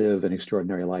to live an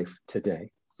extraordinary life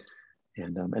today.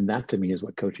 And that to me is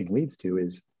what coaching leads to,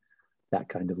 is that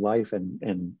kind of life.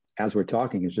 And as we're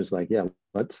talking, it's just like, yeah,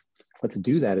 let's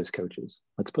do that as coaches.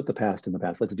 Let's put the past in the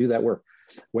past. Let's do that work,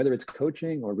 whether it's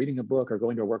coaching or reading a book or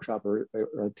going to a workshop or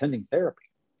attending therapy.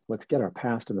 Let's get our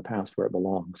past in the past where it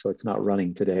belongs, so it's not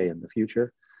running today and the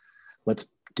future. Let's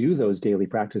do those daily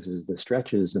practices, the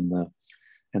stretches and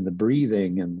the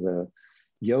breathing and the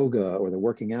yoga or the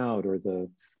working out or the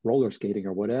roller skating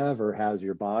or whatever has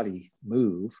your body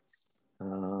move.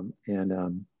 And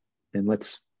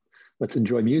let's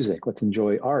enjoy music. Let's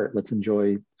enjoy art. Let's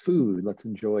enjoy food. Let's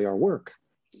enjoy our work.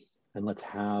 And let's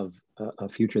have a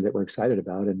future that we're excited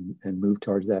about and move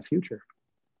towards that future.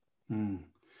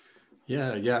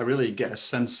 Yeah. I really get a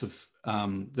sense of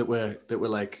that we're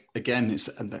like, again, it's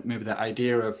maybe that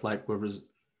idea of like we're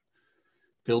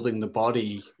building the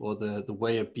body or the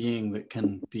way of being that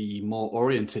can be more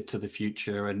oriented to the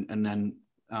future. And then,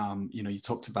 you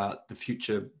talked about the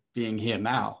future being here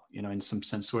now, in some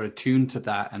sense we're attuned to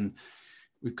that, and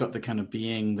we've got the kind of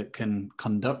being that can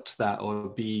conduct that or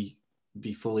be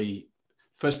fully,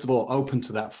 first of all, open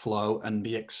to that flow and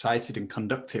be excited and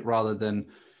conduct it, rather than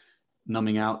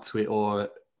numbing out to it or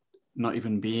not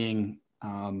even being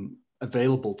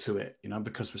available to it,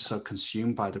 because we're so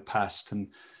consumed by the past. And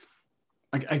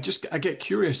I get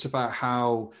curious about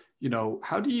how,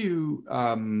 how do you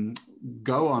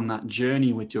go on that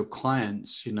journey with your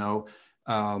clients, in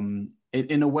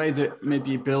a way that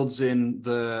maybe builds in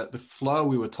the flow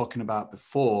we were talking about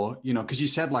before, because you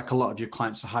said like a lot of your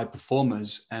clients are high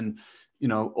performers, and,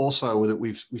 also that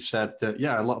we've said that,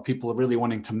 yeah, a lot of people are really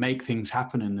wanting to make things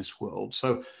happen in this world.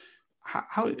 So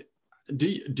how do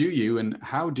you and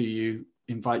how do you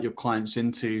invite your clients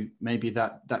into maybe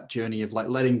that journey of like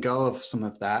letting go of some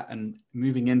of that and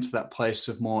moving into that place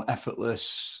of more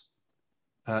effortless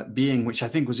being, which I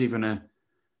think was even I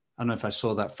don't know if I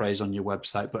saw that phrase on your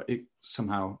website, but it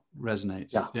somehow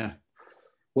resonates. Yeah.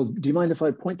 Well, do you mind if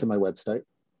I point to my website?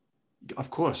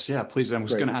 Of course. Yeah, please. I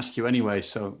was going to ask you anyway.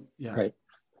 So yeah. Right.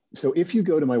 So if you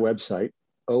go to my website,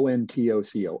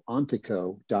 ontoco.com,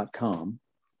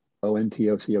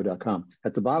 ontoco.com,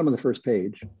 at the bottom of the first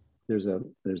page, there's a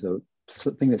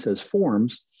thing that says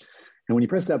forms. And when you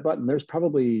press that button, there's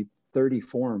probably 30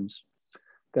 forms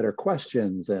that are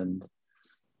questions and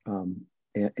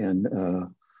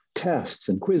tests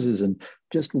and quizzes and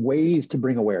just ways to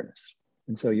bring awareness.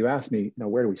 And so you asked me,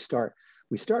 where do we start?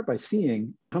 We start by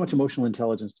seeing how much emotional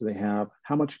intelligence do they have?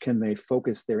 How much can they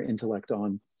focus their intellect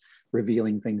on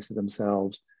revealing things to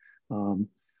themselves?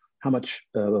 How much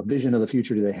vision of the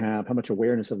future do they have? How much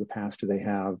awareness of the past do they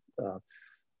have?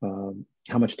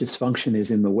 How much dysfunction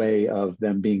is in the way of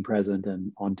them being present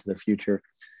and onto the future?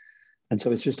 And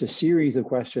so it's just a series of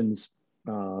questions,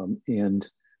 and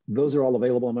those are all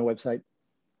available on my website.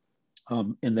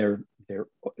 And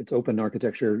it's open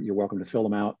architecture. You're welcome to fill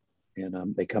them out,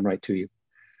 and they come right to you.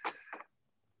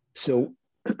 So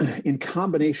in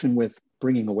combination with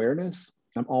bringing awareness,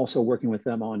 I'm also working with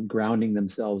them on grounding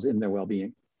themselves in their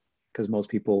well-being, because most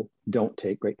people don't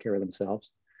take great care of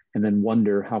themselves and then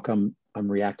wonder, how come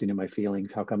I'm reacting to my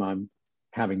feelings? How come I'm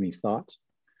having these thoughts?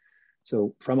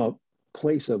 So from a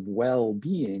place of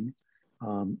well-being,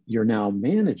 you're now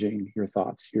managing your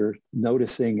thoughts. You're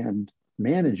noticing and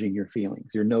managing your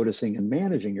feelings. You're noticing and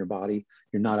managing your body.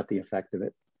 You're not at the effect of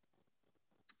it.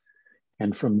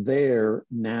 And from there,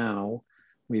 now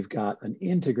we've got an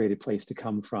integrated place to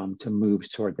come from to move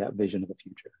toward that vision of the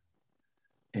future.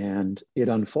 And it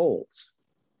unfolds.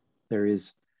 There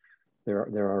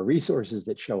are resources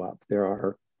that show up. There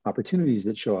are opportunities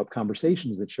that show up,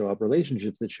 conversations that show up,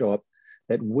 relationships that show up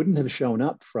that wouldn't have shown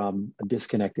up from a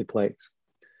disconnected place.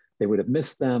 They would have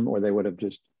missed them, or they would have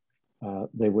just,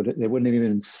 they wouldn't have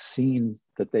even seen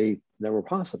that they were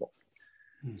possible.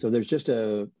 So there's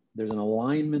an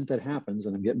alignment that happens,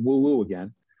 and I'm getting woo-woo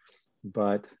again,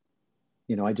 but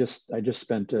I just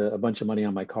spent a bunch of money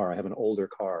on my car. I have an older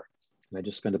car, and I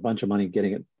just spent a bunch of money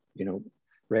getting it,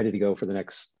 ready to go for the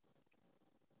next,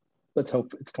 let's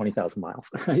hope it's 20,000 miles,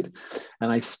 right?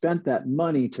 And I spent that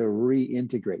money to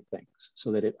reintegrate things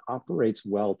so that it operates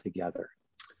well together.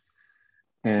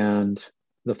 And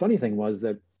the funny thing was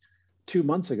that 2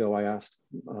 months ago, I asked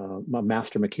my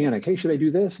master mechanic, hey, should I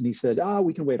do this? And he said,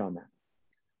 we can wait on that.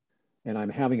 And I'm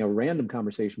having a random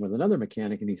conversation with another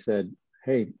mechanic, and he said,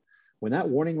 hey, when that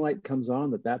warning light comes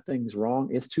on that thing's wrong,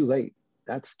 it's too late.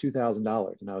 That's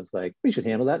 $2,000. And I was like, we should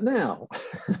handle that now.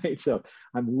 Right? So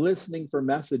I'm listening for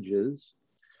messages.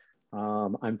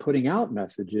 I'm putting out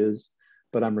messages,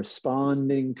 but I'm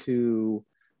responding to,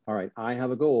 all right, I have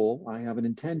a goal. I have an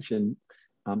intention.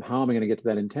 How am I going to get to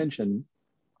that intention?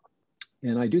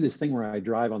 And I do this thing where I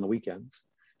drive on the weekends.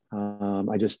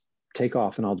 I just take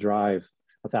off and I'll drive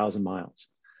 1,000 miles.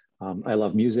 I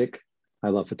love music. I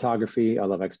love photography. I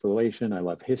love exploration. I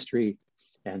love history.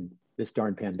 And this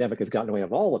darn pandemic has gotten in the way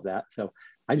of all of that. So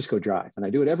I just go drive, and I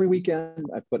do it every weekend.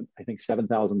 I put, I think,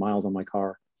 7,000 miles on my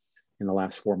car in the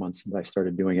last 4 months since I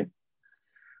started doing it.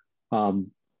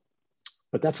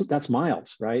 But that's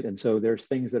miles, right? And so there's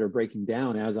things that are breaking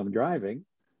down as I'm driving.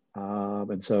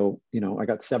 And so, I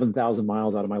got 7,000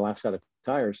 miles out of my last set of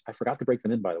tires. I forgot to break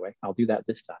them in, by the way. I'll do that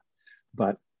this time.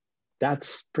 But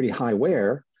that's pretty high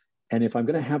wear. And if I'm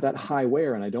going to have that high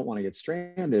wear and I don't want to get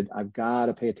stranded, I've got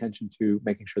to pay attention to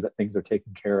making sure that things are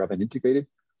taken care of and integrated.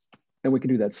 And we can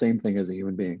do that same thing as a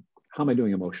human being. How am I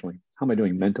doing emotionally? How am I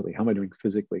doing mentally? How am I doing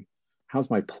physically? How's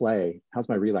my play? How's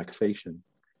my relaxation?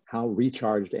 How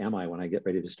recharged am I when I get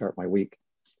ready to start my week?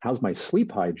 How's my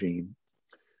sleep hygiene?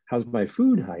 How's my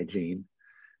food hygiene?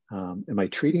 Am I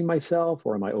treating myself,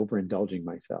 or am I overindulging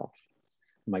myself?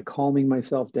 Am I calming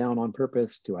myself down on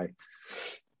purpose?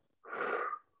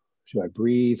 Should I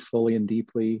breathe fully and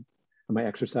deeply? Am I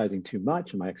exercising too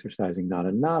much? Am I exercising not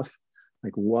enough?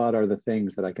 Like, what are the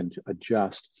things that I can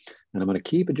adjust? And I'm going to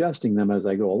keep adjusting them as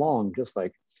I go along, just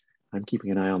like I'm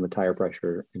keeping an eye on the tire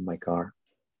pressure in my car.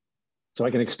 So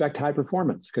I can expect high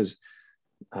performance, because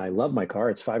I love my car.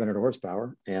 It's 500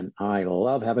 horsepower, and I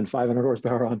love having 500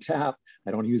 horsepower on tap.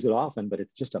 I don't use it often, but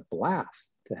it's just a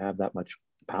blast to have that much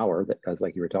power, that does,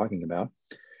 like you were talking about.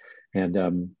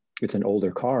 And it's an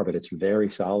older car, but it's very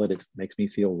solid. It makes me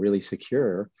feel really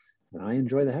secure, and I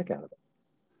enjoy the heck out of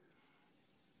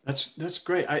it. That's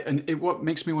great. What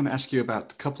makes me want to ask you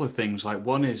about a couple of things. Like,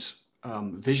 one is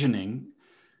visioning,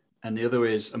 and the other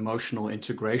is emotional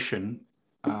integration.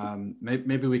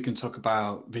 Maybe we can talk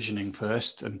about visioning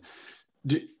first. And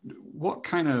what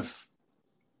kind of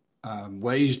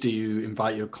ways do you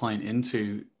invite your client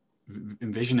into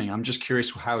envisioning? I'm just curious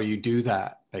how you do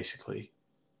that, basically.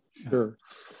 Sure.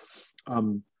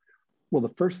 Well,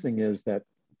 the first thing is that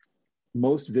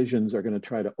most visions are going to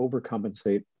try to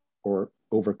overcompensate or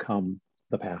overcome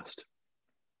the past.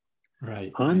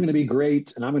 Right. I'm going to be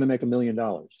great, and I'm going to make $1 million.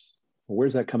 Well,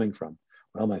 where's that coming from?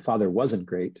 Well, my father wasn't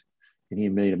great, and he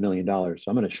made $1 million, so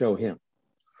I'm going to show him.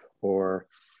 Or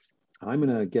I'm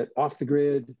going to get off the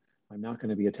grid. I'm not going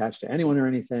to be attached to anyone or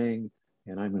anything,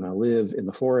 and I'm going to live in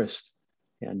the forest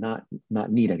and not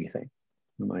need anything.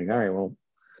 I'm like, all right, well,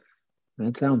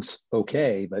 that sounds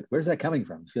okay, but where's that coming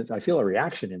from? I feel a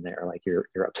reaction in there, like you're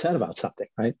upset about something,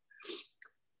 right?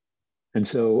 And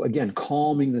so again,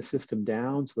 calming the system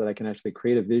down so that I can actually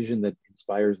create a vision that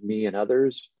inspires me and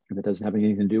others, and that doesn't have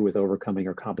anything to do with overcoming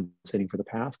or compensating for the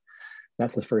past.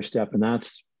 That's the first step, and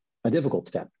that's a difficult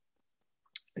step,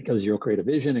 because you'll create a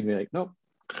vision and be like, nope.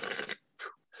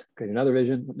 Create another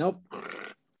vision, nope.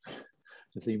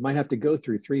 And so you might have to go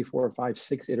through 3, 4, 5,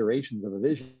 6 iterations of a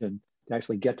vision to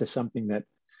actually get to something that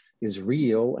is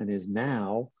real and is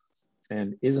now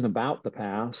and isn't about the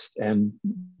past and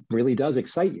really does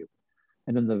excite you.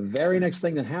 And then the very next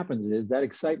thing that happens is that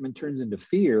excitement turns into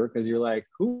fear, because you're like,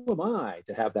 who am I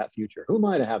to have that future? Who am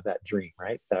I to have that dream,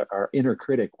 right? That our inner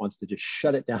critic wants to just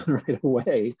shut it down right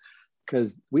away,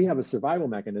 because we have a survival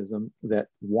mechanism that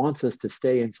wants us to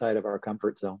stay inside of our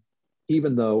comfort zone.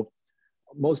 Even though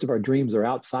most of our dreams are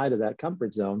outside of that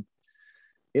comfort zone,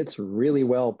 it's really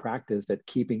well practiced at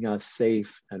keeping us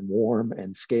safe and warm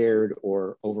and scared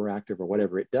or overactive or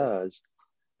whatever it does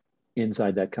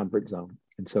inside that comfort zone.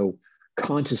 And so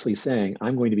consciously saying,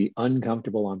 I'm going to be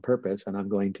uncomfortable on purpose, and I'm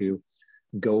going to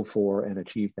go for and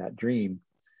achieve that dream,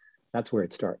 that's where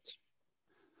it starts.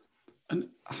 And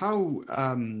how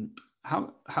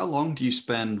long do you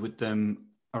spend with them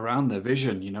around their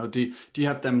vision? Do you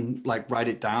have them like write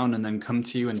it down and then come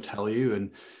to you and tell you?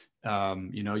 And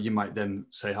you might then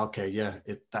say, okay, yeah,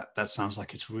 that sounds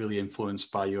like it's really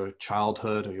influenced by your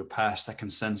childhood or your past. I can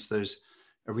sense there's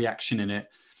a reaction in it.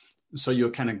 So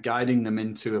you're kind of guiding them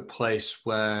into a place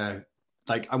where,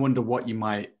 like, I wonder what you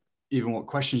might, even what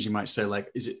questions you might say,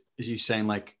 like, is you saying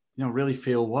like, really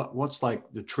feel what's like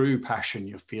the true passion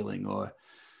you're feeling, or,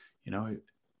 you know,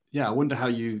 yeah, I wonder how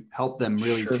you help them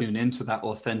really Sure, tune into that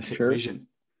authentic sure. vision.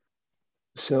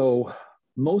 So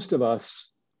most of us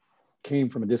came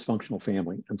from a dysfunctional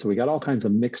family. And so we got all kinds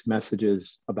of mixed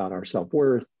messages about our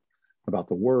self-worth, about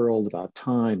the world, about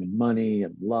time and money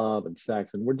and love and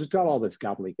sex. And we're just got all this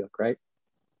gobbledygook, right?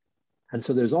 And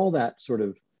so there's all that sort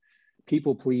of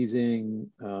people pleasing,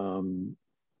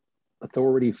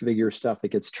 authority figure stuff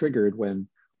that gets triggered when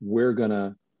we're going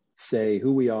to say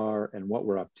who we are and what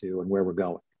we're up to and where we're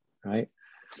going, right?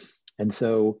 And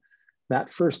so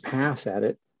that first pass at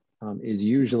it is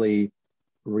usually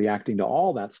reacting to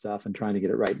all that stuff and trying to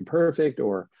get it right and perfect,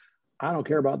 or I don't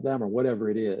care about them, or whatever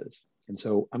it is. And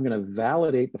so I'm going to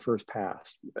validate the first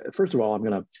pass. First of all, I'm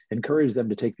going to encourage them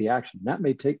to take the action. That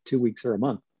may take 2 weeks or a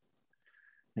month.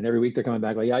 And every week they're coming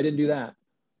back like, yeah, I didn't do that.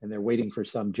 And they're waiting for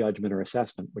some judgment or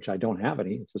assessment, which I don't have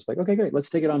any. It's just like, okay, great, let's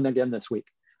take it on again this week.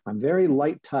 I'm very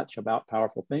light touch about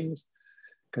powerful things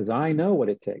because I know what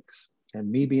it takes. And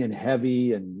me being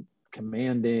heavy and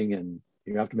commanding and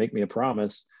you have to make me a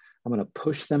promise, I'm going to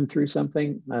push them through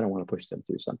something. I don't want to push them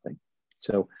through something.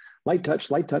 So light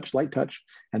touch, light touch, light touch.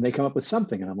 And they come up with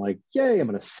something. And I'm like, yay, I'm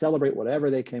going to celebrate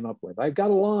whatever they came up with. I've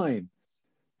got a line.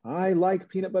 I like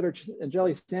peanut butter and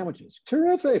jelly sandwiches.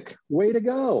 Terrific. Way to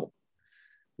go.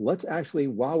 Let's actually,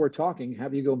 while we're talking,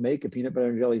 have you go make a peanut butter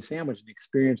and jelly sandwich and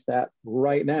experience that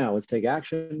right now. Let's take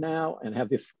action now and have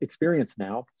the experience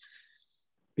now,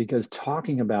 because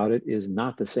talking about it is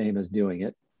not the same as doing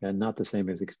it and not the same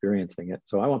as experiencing it.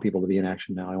 So I want people to be in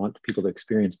action now. I want people to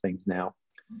experience things now.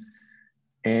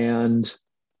 And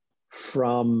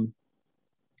from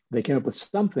they came up with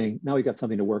something, now we got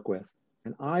something to work with.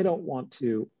 And I don't want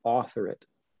to author it.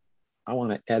 I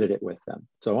want to edit it with them.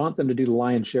 So I want them to do the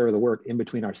lion's share of the work in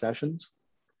between our sessions.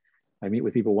 I meet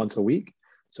with people once a week.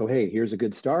 So, hey, here's a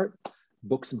good start.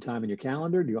 Book some time in your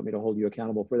calendar. Do you want me to hold you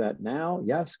accountable for that now?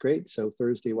 Yes, great. So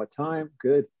Thursday, what time?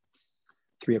 Good.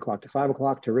 3 o'clock to 5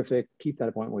 o'clock. Terrific. Keep that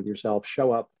appointment with yourself.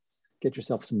 Show up. Get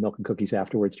yourself some milk and cookies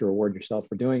afterwards to reward yourself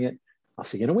for doing it. I'll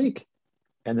see you in a week.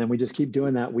 And then we just keep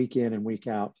doing that week in and week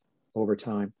out over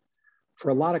time. For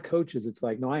a lot of coaches, it's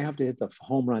like, no, I have to hit the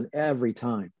home run every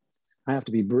time. I have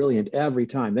to be brilliant every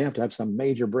time. They have to have some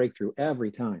major breakthrough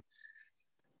every time.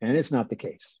 And it's not the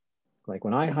case. Like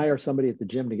when I hire somebody at the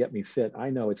gym to get me fit,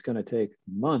 I know it's going to take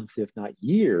months, if not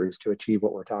years, to achieve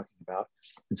what we're talking about.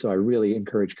 And so I really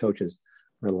encourage coaches,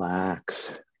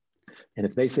 relax. And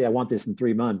if they say, I want this in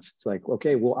 3 months, it's like,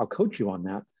 okay, well, I'll coach you on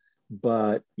that,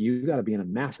 but you got to be in a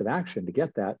massive action to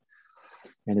get that.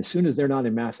 And as soon as they're not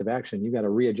in massive action, you got to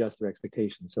readjust their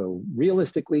expectations. So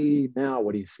realistically, now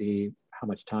what do you see? How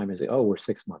much time is it? Oh, we're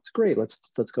 6 months. Great. Let's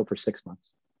go for 6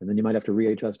 months. And then you might have to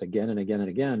readjust again and again and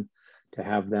again to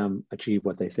have them achieve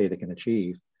what they say they can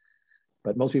achieve.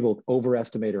 But most people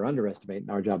overestimate or underestimate.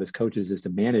 And our job as coaches is to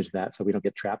manage that so we don't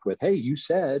get trapped with, hey, you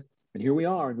said, and here we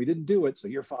are, and we didn't do it, so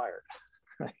you're fired.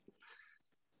 Right?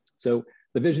 So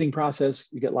the visioning process,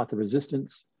 you get lots of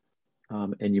resistance.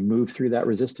 And you move through that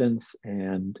resistance,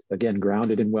 and again,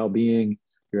 grounded in well-being,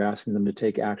 you're asking them to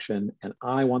take action. And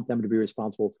I want them to be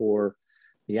responsible for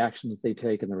the actions they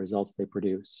take and the results they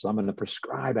produce. So I'm going to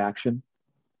prescribe action.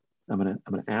 I'm going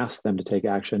to ask them to take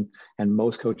action. And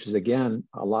most coaches, again,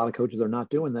 a lot of coaches are not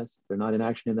doing this. They're not in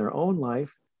action in their own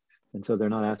life. And so they're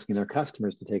not asking their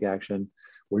customers to take action.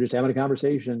 We're just having a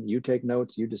conversation. You take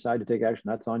notes, you decide to take action.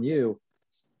 That's on you.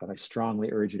 But I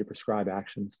strongly urge you to prescribe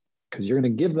actions, because you're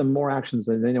going to give them more actions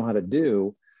than they know how to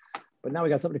do. But now we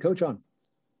got something to coach on.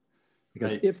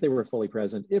 Because Right. if they were fully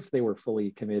present, if they were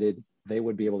fully committed, they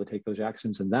would be able to take those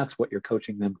actions. And that's what you're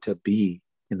coaching them to be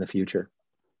in the future.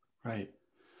 Right.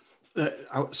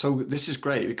 So this is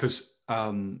great because I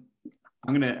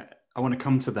want to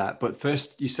come to that. But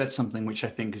first, you said something which I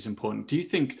think is important. Do you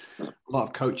think a lot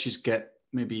of coaches get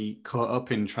maybe caught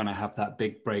up in trying to have that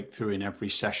big breakthrough in every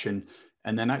session,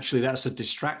 and then actually that's a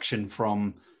distraction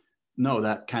from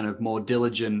that kind of more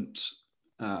diligent,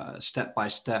 step by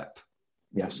step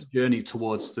Yes. journey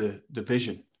towards the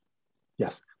vision?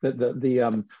 Yes.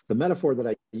 The metaphor that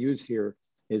I use here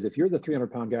is if you're the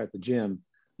 300-pound guy at the gym,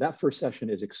 that first session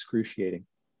is excruciating.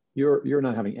 You're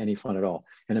not having any fun at all.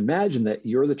 And imagine that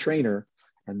you're the trainer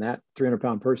and that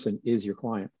 300-pound person is your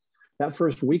client. That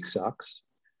first week sucks.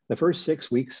 The first 6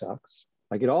 weeks sucks.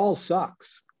 Like it all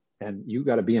sucks. And you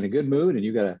got to be in a good mood and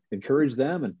you got to encourage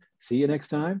them and see you next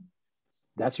time.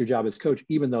 That's your job as coach,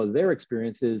 even though their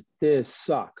experience is this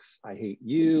sucks. I hate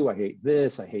you. I hate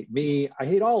this. I hate me. I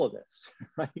hate all of this,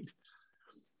 right?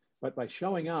 But by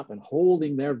showing up and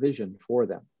holding their vision for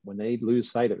them when they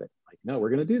lose sight of it, like, no, we're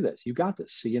going to do this. You got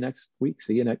this. See you next week.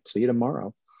 See you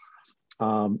tomorrow.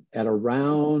 At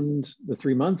around the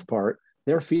 3-month part,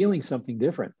 they're feeling something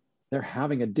different. They're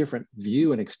having a different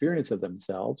view and experience of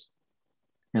themselves.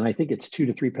 And I think it's 2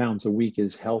 to 3 pounds a week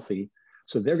is healthy.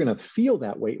 So they're going to feel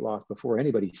that weight loss before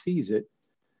anybody sees it.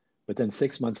 But then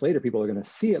 6 months later, people are going to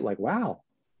see it like, wow,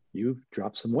 you've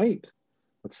dropped some weight.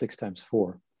 What's 6 times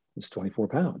 4? It's 24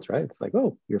 pounds, right? It's like,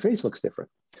 oh, your face looks different.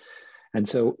 And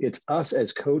so it's us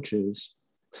as coaches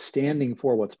standing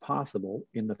for what's possible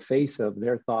in the face of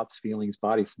their thoughts, feelings,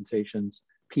 body sensations,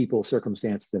 people,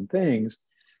 circumstances, and things,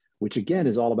 which again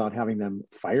is all about having them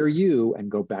fire you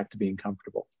and go back to being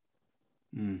comfortable.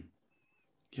 Mm.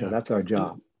 Yeah. So that's our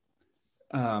job.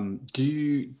 How do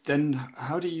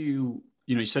you,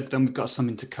 you said then we've got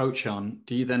something to coach on.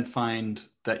 Do you then find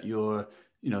that you're,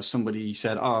 somebody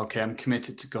said, oh, okay, I'm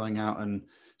committed to going out and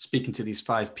speaking to these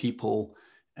 5 people.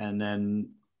 And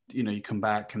then, you come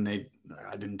back and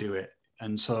I didn't do it.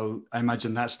 And so I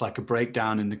imagine that's like a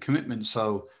breakdown in the commitment.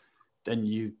 So then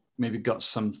you maybe got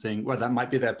something, well, that might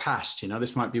be their past,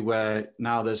 this might be where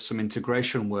now there's some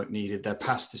integration work needed. Their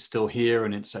past is still here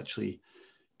and it's actually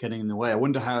getting in the way. I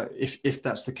wonder how, if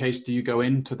that's the case, do you go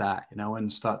into that,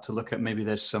 and start to look at maybe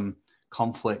there's some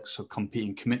conflicts or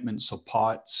competing commitments or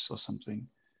parts or something?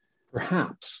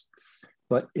 Perhaps.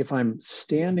 But if I'm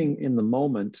standing in the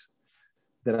moment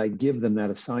that I give them that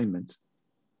assignment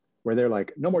where they're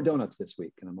like, no more donuts this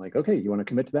week. And I'm like, okay, you want to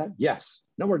commit to that? Yes,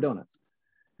 no more donuts.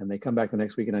 And they come back the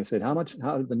next week and I said, how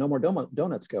did the no more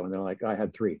donuts go? And they're like, I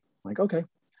had 3. I'm like, okay,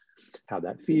 how'd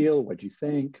that feel? What'd you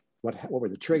think? What were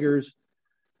the triggers?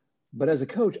 But as a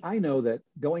coach, I know that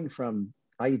going from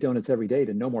I eat donuts every day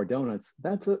to no more donuts,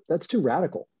 that's too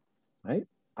radical, right?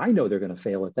 I know they're going to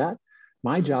fail at that.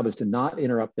 My job is to not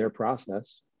interrupt their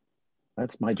process.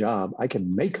 That's my job. I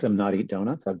can make them not eat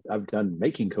donuts. I've done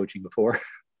making coaching before.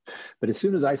 But as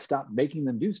soon as I stop making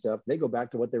them do stuff, they go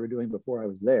back to what they were doing before I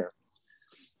was there.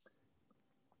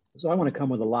 So I want to come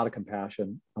with a lot of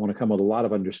compassion. I want to come with a lot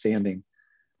of understanding.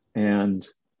 And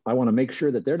I want to make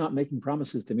sure that they're not making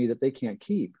promises to me that they can't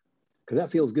keep. Because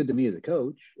that feels good to me as a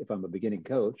coach, if I'm a beginning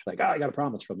coach, like, oh, I got a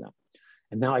promise from them.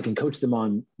 And now I can coach them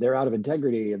on they're out of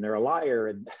integrity and they're a liar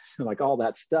and like all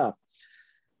that stuff.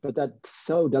 But that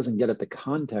so doesn't get at the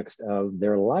context of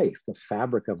their life, the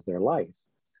fabric of their life.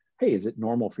 Hey, is it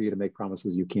normal for you to make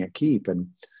promises you can't keep? And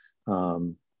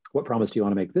what promise do you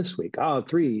want to make this week? Oh,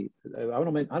 3. I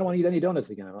don't want to eat any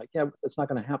donuts again. I'm like, yeah, that's not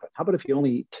going to happen. How about if you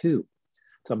only eat 2?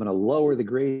 So I'm going to lower the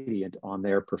gradient on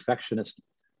their perfectionist,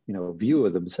 view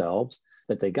of themselves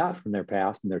that they got from their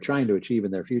past and they're trying to achieve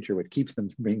in their future, which keeps them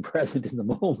from being present in the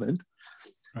moment.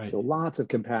 Right. So lots of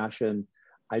compassion.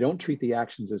 I don't treat the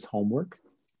actions as homework.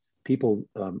 People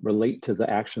relate to the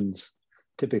actions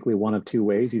typically one of 2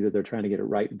 ways. Either they're trying to get it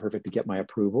right and perfect to get my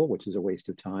approval, which is a waste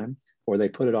of time, or they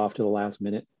put it off to the last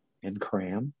minute and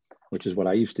cram, which is what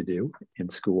I used to do in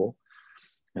school.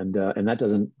 And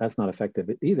that's not effective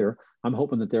either. I'm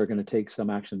hoping that they're going to take some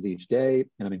actions each day,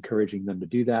 and I'm encouraging them to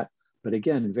do that. But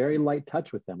again, very light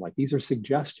touch with them. Like, these are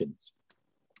suggestions.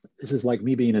 This is like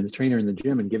me being a trainer in the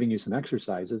gym and giving you some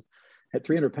exercises. At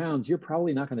 300 pounds, you're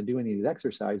probably not going to do any of these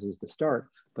exercises to start,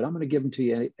 but I'm going to give them to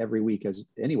you every week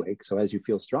anyway. So as you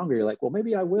feel stronger, you're like, well,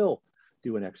 maybe I will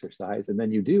do an exercise. And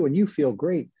then you do, and you feel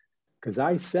great because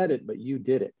I said it, but you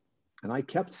did it. And I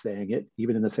kept saying it,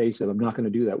 even in the face of, I'm not going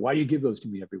to do that. Why do you give those to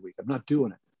me every week? I'm not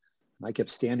doing it. And I kept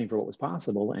standing for what was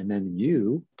possible. And then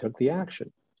you took the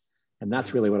action. And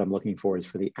that's really what I'm looking for, is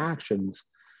for the actions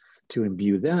to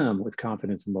imbue them with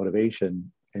confidence and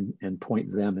motivation and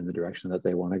point them in the direction that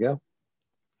they want to go.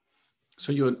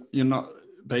 So you're not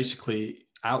basically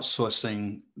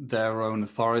outsourcing their own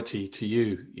authority to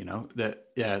you,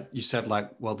 you said, like,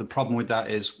 well, the problem with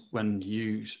that is when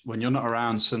you're not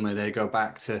around, suddenly they go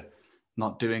back to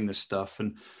not doing this stuff.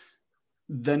 And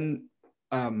then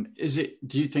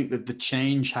do you think that the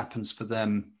change happens for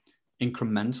them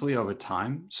incrementally over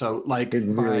time? So like it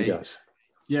really does.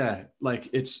 Yeah, like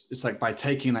it's like by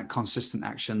taking that consistent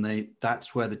action,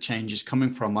 that's where the change is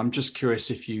coming from. I'm just curious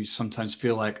if you sometimes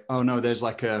feel like, oh no, there's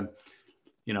like a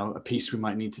piece we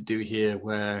might need to do here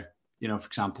where, for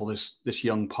example, this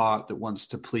young part that wants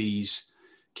to please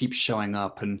keeps showing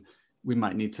up, and we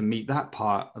might need to meet that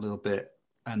part a little bit.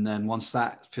 And then once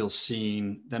that feels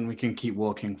seen, then we can keep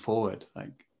walking forward.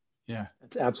 Like, yeah.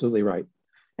 That's absolutely right.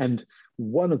 And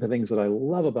one of the things that I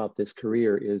love about this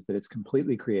career is that it's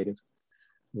completely creative,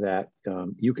 that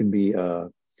you can be a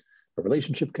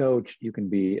relationship coach, you can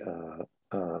be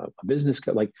a business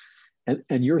coach,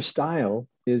 and your style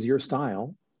is your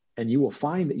style. And you will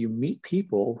find that you meet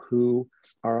people who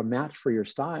are a match for your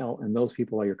style, and those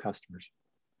people are your customers.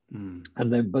 And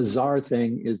the bizarre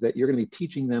thing is that you're going to be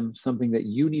teaching them something that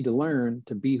you need to learn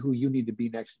to be who you need to be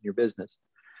next in your business.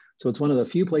 So it's one of the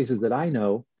few places that I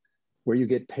know where you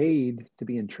get paid to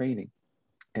be in training.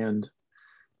 And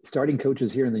starting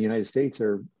coaches here in the United States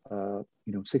are,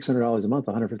 $600 a month,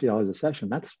 $150 a session.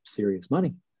 That's serious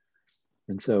money.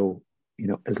 And so,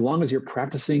 as long as you're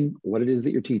practicing what it is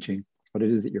that you're teaching, what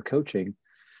it is that you're coaching,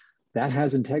 that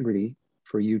has integrity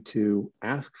for you to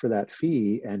ask for that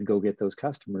fee and go get those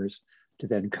customers to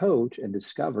then coach and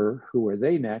discover who are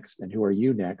they next and who are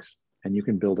you next. And you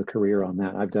can build a career on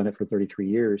that. I've done it for 33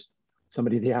 years.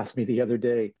 Somebody asked me the other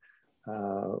day,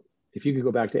 if you could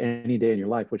go back to any day in your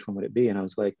life, which one would it be? And I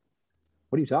was like,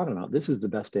 what are you talking about? This is the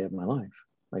best day of my life.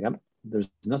 Like, there's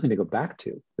nothing to go back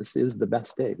to. This is the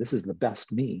best day. This is the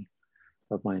best me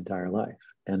of my entire life.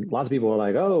 And lots of people are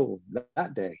like, oh,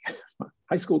 that day,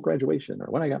 high school graduation, or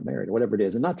when I got married, or whatever it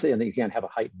is. And not saying that you can't have a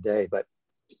heightened day, but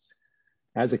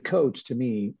as a coach, to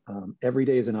me, every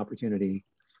day is an opportunity.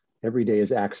 Every day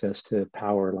is access to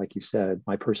power, like you said,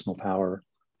 my personal power,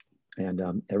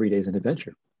 and every day is an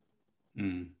adventure.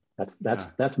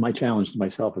 That's my challenge to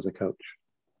myself as a coach.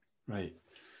 Right.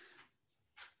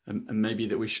 And maybe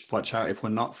that we should watch out if we're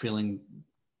not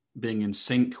being in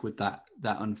sync with that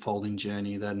unfolding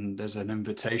journey, then there's an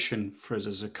invitation for us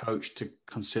as a coach to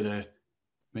consider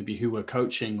maybe who we're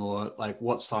coaching, or like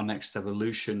what's our next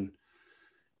evolution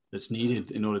that's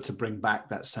needed in order to bring back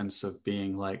that sense of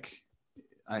being like,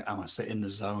 I want to say in the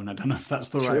zone. I don't know if that's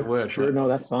the right word. Sure. No,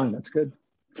 that's fine. That's good.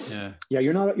 Yeah. Yeah.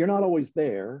 You're not always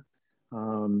there.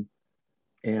 And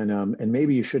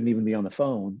maybe you shouldn't even be on the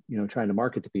phone, trying to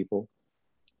market to people.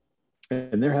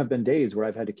 And there have been days where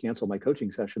I've had to cancel my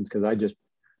coaching sessions because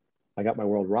I got my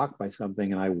world rocked by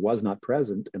something and I was not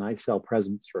present, and I sell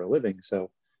presents for a living. So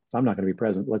if I'm not going to be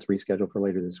present, let's reschedule for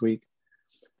later this week.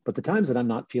 But the times that I'm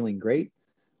not feeling great,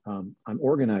 I'm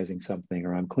organizing something,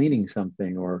 or I'm cleaning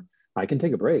something, or I can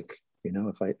take a break.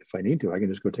 If I need to, I can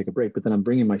just go take a break. But then I'm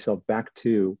bringing myself back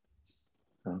to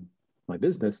my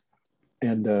business,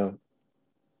 and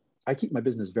I keep my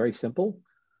business very simple.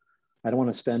 I don't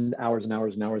want to spend hours and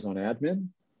hours and hours on admin.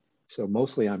 So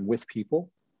mostly I'm with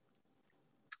people.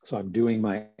 So I'm doing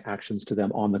my actions to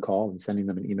them on the call and sending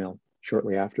them an email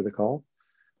shortly after the call.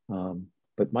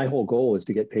 But my whole goal is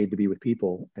to get paid to be with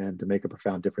people and to make a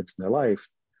profound difference in their life.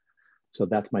 So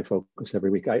that's my focus every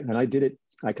week. I did it.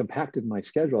 I compacted my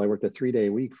schedule. I worked a 3-day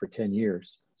week for 10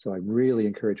 years. So I really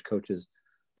encourage coaches,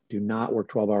 do not work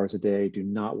 12 hours a day. Do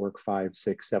not work 5,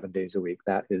 6, 7 days a week.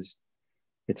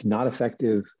 It's not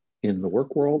effective in the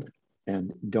work world,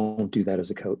 and don't do that as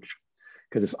a coach.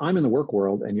 Because if I'm in the work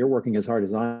world and you're working as hard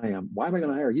as I am, why am I going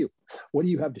to hire you? What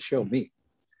do you have to show me?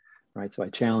 Right. So I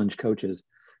challenge coaches,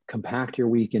 compact your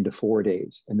week into 4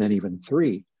 days, and then even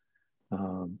 3,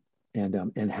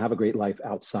 and have a great life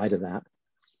outside of that.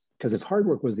 Because if hard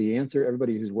work was the answer,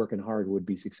 everybody who's working hard would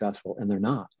be successful, and they're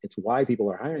not. It's why people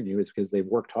are hiring you, is because they've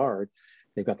worked hard.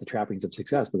 They've got the trappings of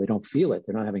success, but they don't feel it.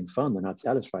 They're not having fun. They're not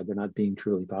satisfied. They're not being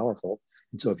truly powerful.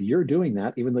 And so if you're doing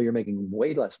that, even though you're making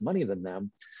way less money than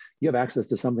them, you have access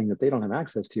to something that they don't have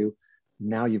access to.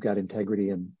 Now you've got integrity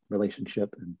and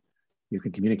relationship, and you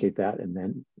can communicate that, and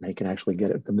then they can actually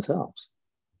get it themselves.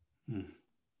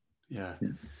 Yeah.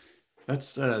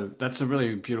 That's a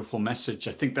really beautiful message.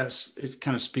 I think it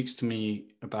kind of speaks to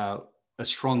me about a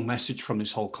strong message from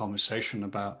this whole conversation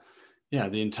about,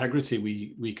 the integrity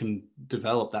we can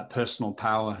develop, that personal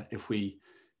power if we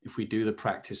do the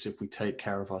practice, if we take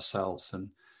care of ourselves and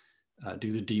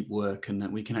do the deep work, and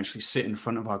that we can actually sit in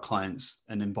front of our clients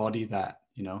and embody that,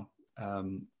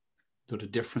 sort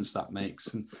of difference that makes.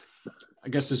 And I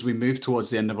guess as we move towards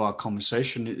the end of our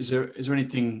conversation, is there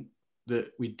anything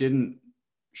that we didn't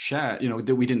share,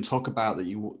 that we didn't talk about that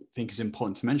you think is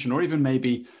important to mention, or even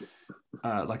maybe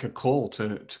like a call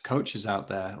to coaches out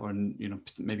there, or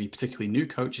maybe particularly new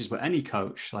coaches, but any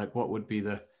coach, like what would be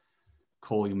the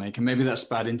call you make? And maybe that's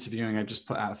bad interviewing. I just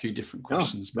put out a few different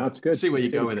questions, but it's good. See where you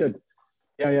go with it.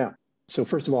 Yeah. So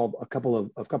first of all, a couple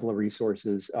of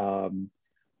resources.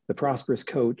 The Prosperous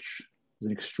Coach is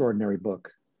an extraordinary book.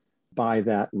 Buy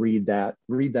that, read that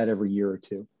every year or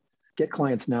two. Get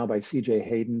Clients Now by CJ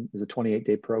Hayden is a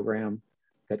 28-day program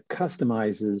that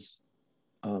customizes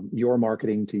your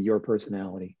marketing to your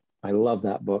personality. I love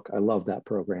that book. I love that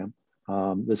program.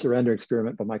 The Surrender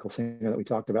Experiment by Michael Singer that we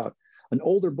talked about. An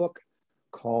older book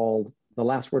called The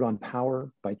Last Word on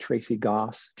Power by Tracy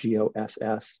Goss, Goss.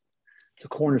 It's a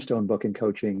cornerstone book in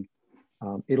coaching.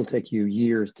 It'll take you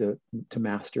years to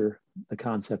master the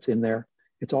concepts in there.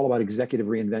 It's all about executive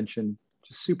reinvention,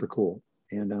 just super cool.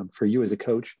 And for you as a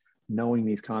coach, knowing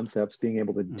these concepts, being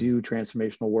able to do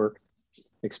transformational work,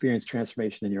 experience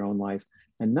transformation in your own life,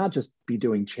 and not just be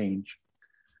doing change,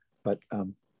 but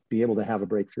be able to have a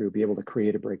breakthrough, be able to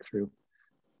create a breakthrough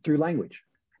through language.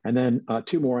 And then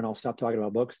two more, and I'll stop talking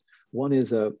about books. One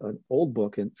is an old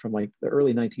book from like the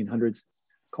early 1900s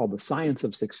called The Science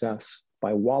of Success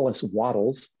by Wallace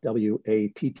Wattles,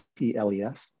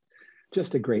 Wattles.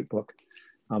 Just a great book.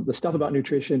 The stuff about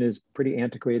nutrition is pretty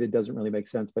antiquated, doesn't really make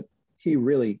sense, but he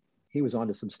was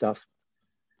onto some stuff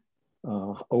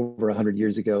over 100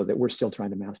 years ago that we're still trying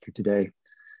to master today.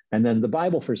 And then the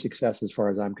Bible for success, as far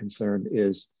as I'm concerned,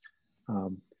 is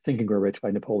Think and Grow Rich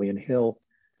by Napoleon Hill.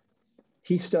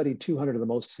 He studied 200 of the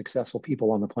most successful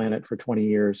people on the planet for 20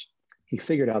 years. He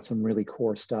figured out some really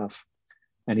core stuff.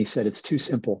 And he said, it's too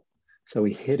simple. So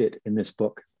he hid it in this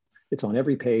book. It's on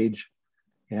every page.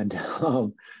 And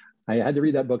I had to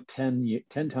read that book 10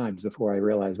 times before I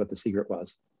realized what the secret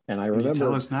was. And I remember— Can you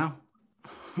tell us now?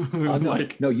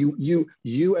 No,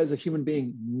 you as a human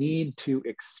being need to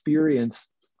experience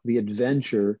the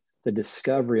adventure, the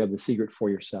discovery of the secret for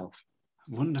yourself.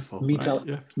 Wonderful. Me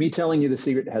telling you the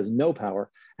secret has no power.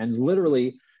 And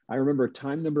literally, I remember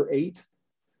time number 8,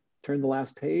 turn the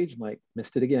last page, I'm like,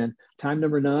 missed it again. Time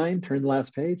number 9, turn the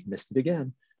last page, missed it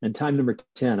again. And time number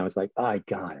 10, I was like, I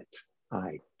got it.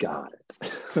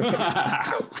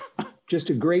 So,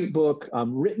 just a great book,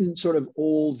 written sort of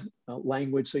old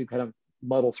language, so you kind of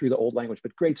muddle through the old language,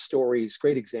 but great stories,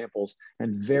 great examples,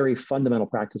 and very fundamental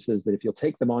practices that if you'll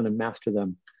take them on and master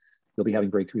them, you'll be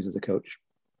having breakthroughs as a coach.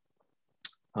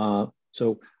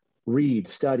 So read,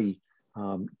 study,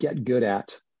 get good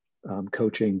at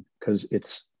coaching, because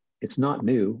it's not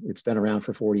new. It's been around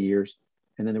for 40 years.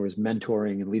 And then there was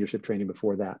mentoring and leadership training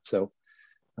before that. So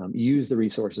use the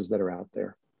resources that are out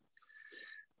there.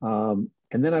 And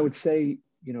then I would say,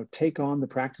 take on the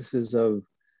practices of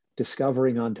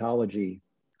discovering ontology,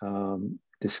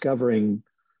 discovering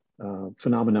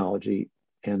phenomenology,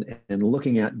 and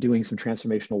looking at doing some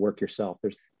transformational work yourself.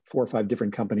 There's 4 or 5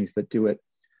 different companies that do it.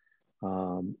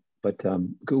 But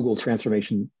Google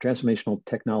transformational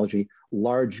technology,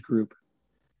 large group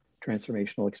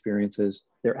transformational experiences.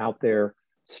 They're out there,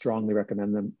 strongly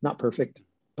recommend them. Not perfect,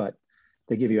 but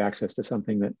they give you access to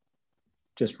something that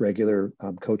just regular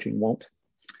coaching won't.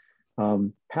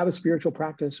 Have a spiritual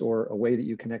practice or a way that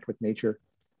you connect with nature.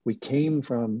 We came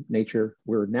from nature.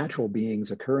 We're natural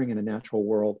beings occurring in a natural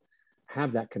world.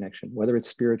 Have that connection, whether it's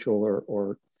spiritual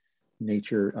or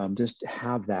nature. Just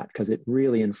have that, because it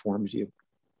really informs you.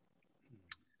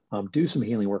 Do some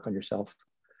healing work on yourself.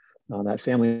 That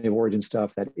family of origin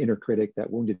stuff, that inner critic,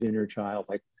 that wounded inner child,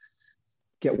 like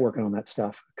get working on that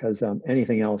stuff, because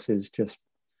anything else is just,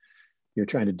 you're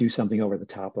trying to do something over the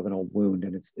top of an old wound,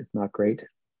 and it's not great.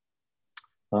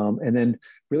 And then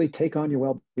really take on your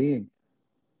well-being.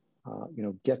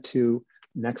 Get to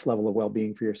next level of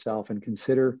well-being for yourself, and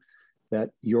consider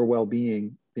that your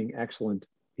well-being, being excellent,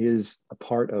 is a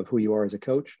part of who you are as a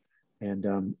coach,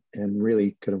 and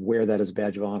really kind of wear that as a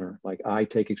badge of honor. Like, I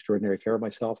take extraordinary care of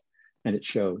myself, and it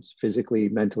shows physically,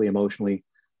 mentally, emotionally.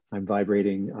 I'm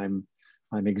vibrating.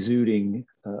 I'm exuding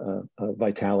a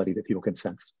vitality that people can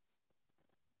sense.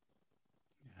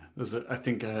 I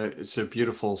think it's a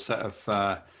beautiful set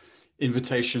of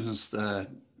invitations to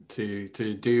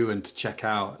do and to check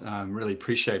out. Really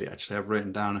appreciate it. Actually, I've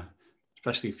written down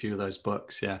especially a few of those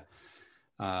books. Yeah.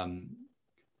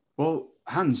 Well,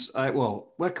 Hans,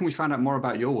 where can we find out more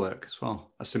about your work as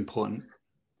well? That's important.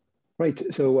 Right.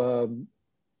 So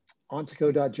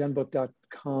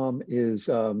ontaco.genbook.com is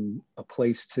a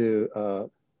place to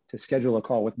schedule a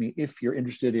call with me if you're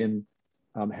interested in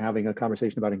having a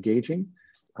conversation about engaging.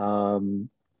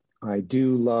 I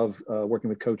do love working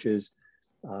with coaches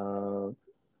and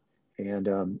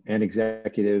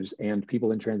executives and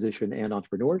people in transition and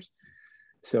entrepreneurs.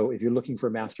 So if you're looking for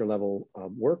master level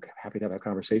work, happy to have a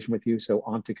conversation with you. So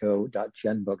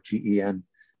ontaco.genbook,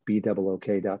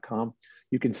 GENBOOK.com.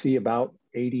 You can see about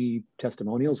 80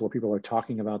 testimonials where people are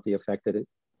talking about the effect that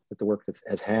the work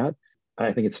has had.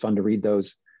 I think it's fun to read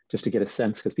those just to get a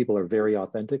sense, because people are very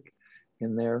authentic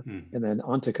in there. And then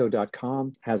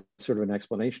ontaco.com has sort of an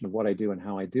explanation of what I do and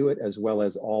how I do it, as well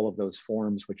as all of those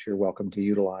forms, which you're welcome to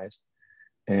utilize.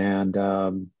 And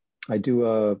I do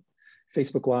a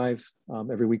Facebook Live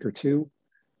every week or two.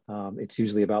 It's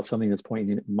usually about something that's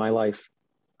pointing in my life.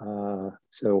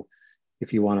 So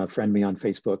if you want to friend me on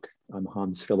Facebook, I'm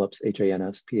Hans Phillips,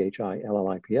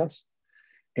 HANSPHILLIPS.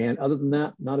 And other than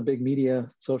that, not a big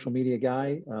social media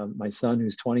guy. My son,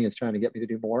 who's 20, is trying to get me to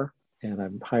do more. And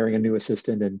I'm hiring a new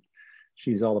assistant, and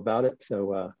she's all about it.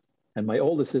 So, and my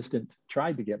old assistant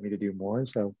tried to get me to do more.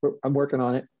 So I'm working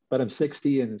on it. but I'm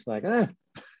 60 and it's like, Yeah.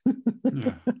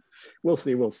 we'll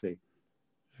see.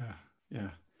 Yeah. Yeah.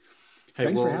 Hey,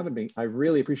 Thanks for having me. I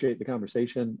really appreciate the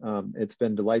conversation. It's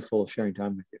been delightful sharing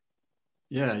time with you.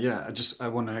 Yeah. I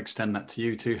want to extend that to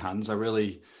you too, Hans. I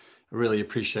really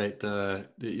appreciate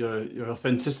your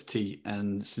authenticity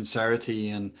and sincerity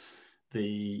and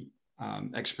the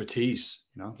expertise,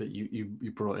 that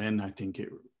you brought in.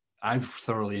 I've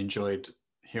thoroughly enjoyed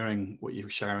hearing what you're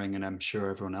sharing, and I'm sure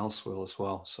everyone else will as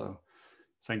well. So,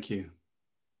 thank you.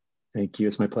 Thank you.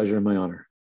 It's my pleasure and my honor.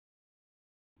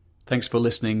 Thanks for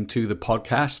listening to the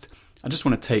podcast. I just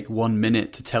want to take 1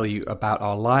 minute to tell you about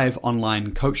our live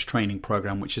online coach training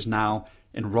program, which is now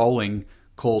enrolling,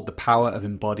 called The Power of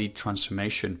Embodied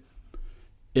Transformation.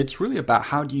 It's really about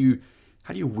how do you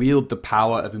wield the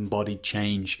power of embodied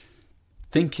change.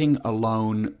 Thinking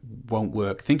alone won't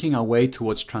work. Thinking our way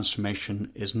towards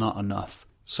transformation is not enough.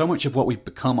 So much of what we've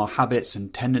become, our habits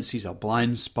and tendencies, our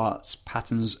blind spots,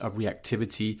 patterns of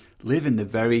reactivity, live in the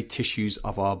very tissues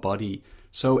of our body.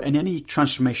 So in any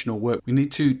transformational work, we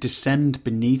need to descend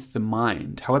beneath the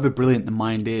mind, however brilliant the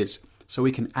mind is, so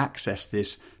we can access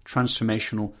this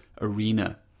transformational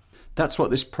arena. That's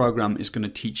what this program is going to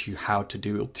teach you how to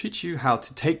do. It'll teach you how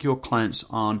to take your clients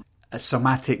on a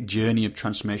somatic journey of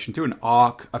transformation, through an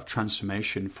arc of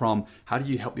transformation, from how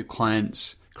do you help your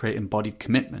clients create embodied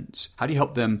commitments? How do you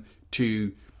help them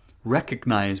to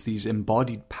recognize these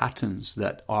embodied patterns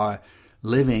that are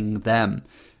living them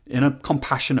in a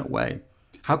compassionate way?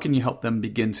 How can you help them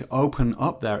begin to open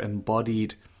up their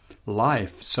embodied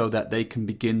life so that they can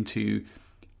begin to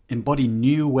embody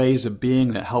new ways of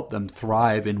being that help them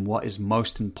thrive in what is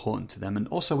most important to them? And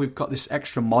also, we've got this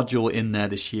extra module in there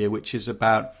this year, which is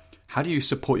about how do you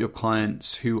support your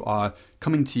clients who are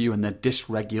coming to you and they're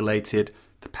dysregulated.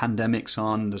 The pandemic's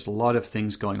on. There's a lot of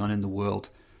things going on in the world.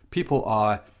 People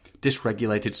are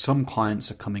dysregulated. Some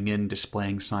clients are coming in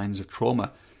displaying signs of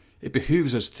trauma. It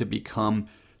behooves us to become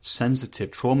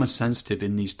sensitive, trauma sensitive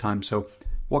in these times. So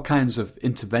what kinds of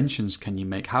interventions can you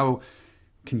make? How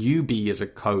can you be as a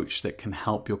coach that can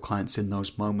help your clients in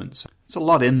those moments? There's a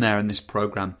lot in there in this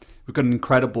program. We've got an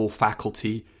incredible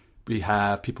faculty. We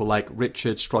have people like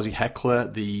Richard Strozzi Heckler,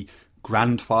 the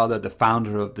grandfather, the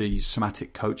founder of the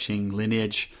somatic coaching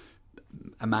lineage,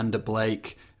 Amanda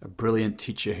Blake, a brilliant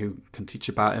teacher who can teach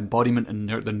about embodiment and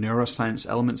the neuroscience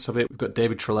elements of it. We've got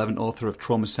David Treleaven, author of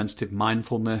Trauma Sensitive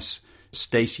Mindfulness,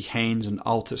 Stacey Haynes and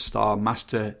Alta Starr,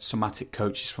 master somatic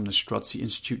coaches from the Strozzi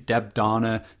Institute, Deb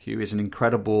Dana, who is an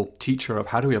incredible teacher of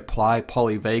how do we apply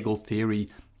polyvagal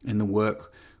theory in the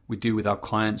work we do with our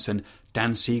clients, and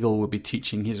Dan Siegel will be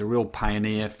teaching. He's a real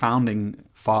pioneer, founding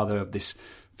father of this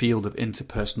field of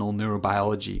interpersonal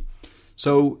neurobiology.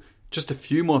 So just a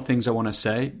few more things I want to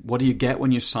say. What do you get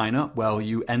when you sign up? Well,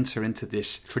 you enter into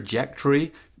this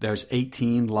trajectory. There's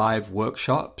 18 live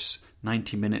workshops,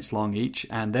 90 minutes long each,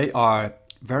 and they are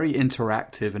very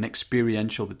interactive and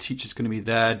experiential. The teacher's going to be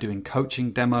there doing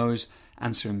coaching demos,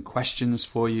 answering questions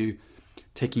for you,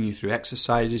 taking you through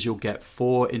exercises. You'll get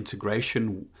 4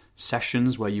 integration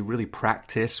sessions where you really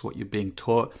practice what you're being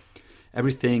taught.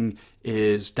 Everything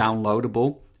is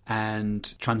downloadable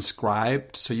and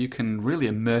transcribed, so you can really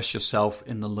immerse yourself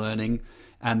in the learning.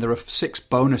 And there are 6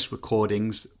 bonus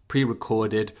recordings,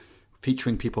 pre-recorded,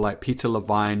 featuring people like Peter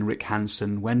Levine, Rick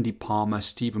Hansen, Wendy Palmer,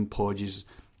 Stephen Porges,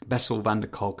 Bessel van der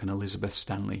Kolk, and Elizabeth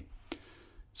Stanley.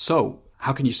 So,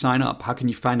 how can you sign up? How can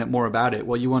you find out more about it?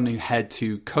 Well, you want to head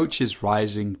to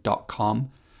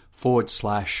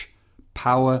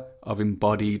coachesrising.com/power of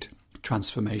embodied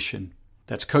transformation.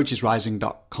 That's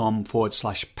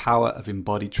coachesrising.com/power of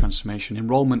embodied transformation.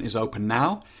 Enrollment is open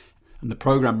now, and the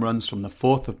program runs from the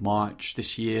 4th of March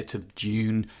this year to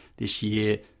June this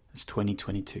year. It's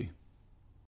 2022.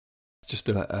 Just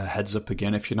a heads up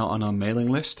again, if you're not on our mailing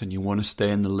list and you want to stay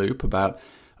in the loop about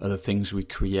other things we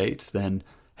create, then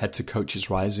head to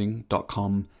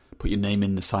coachesrising.com, put your name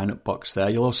in the sign-up box there.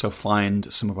 You'll also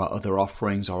find some of our other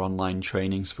offerings, our online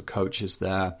trainings for coaches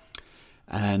there.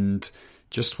 And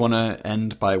just want to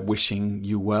end by wishing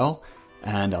you well,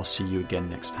 and I'll see you again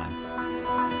next time.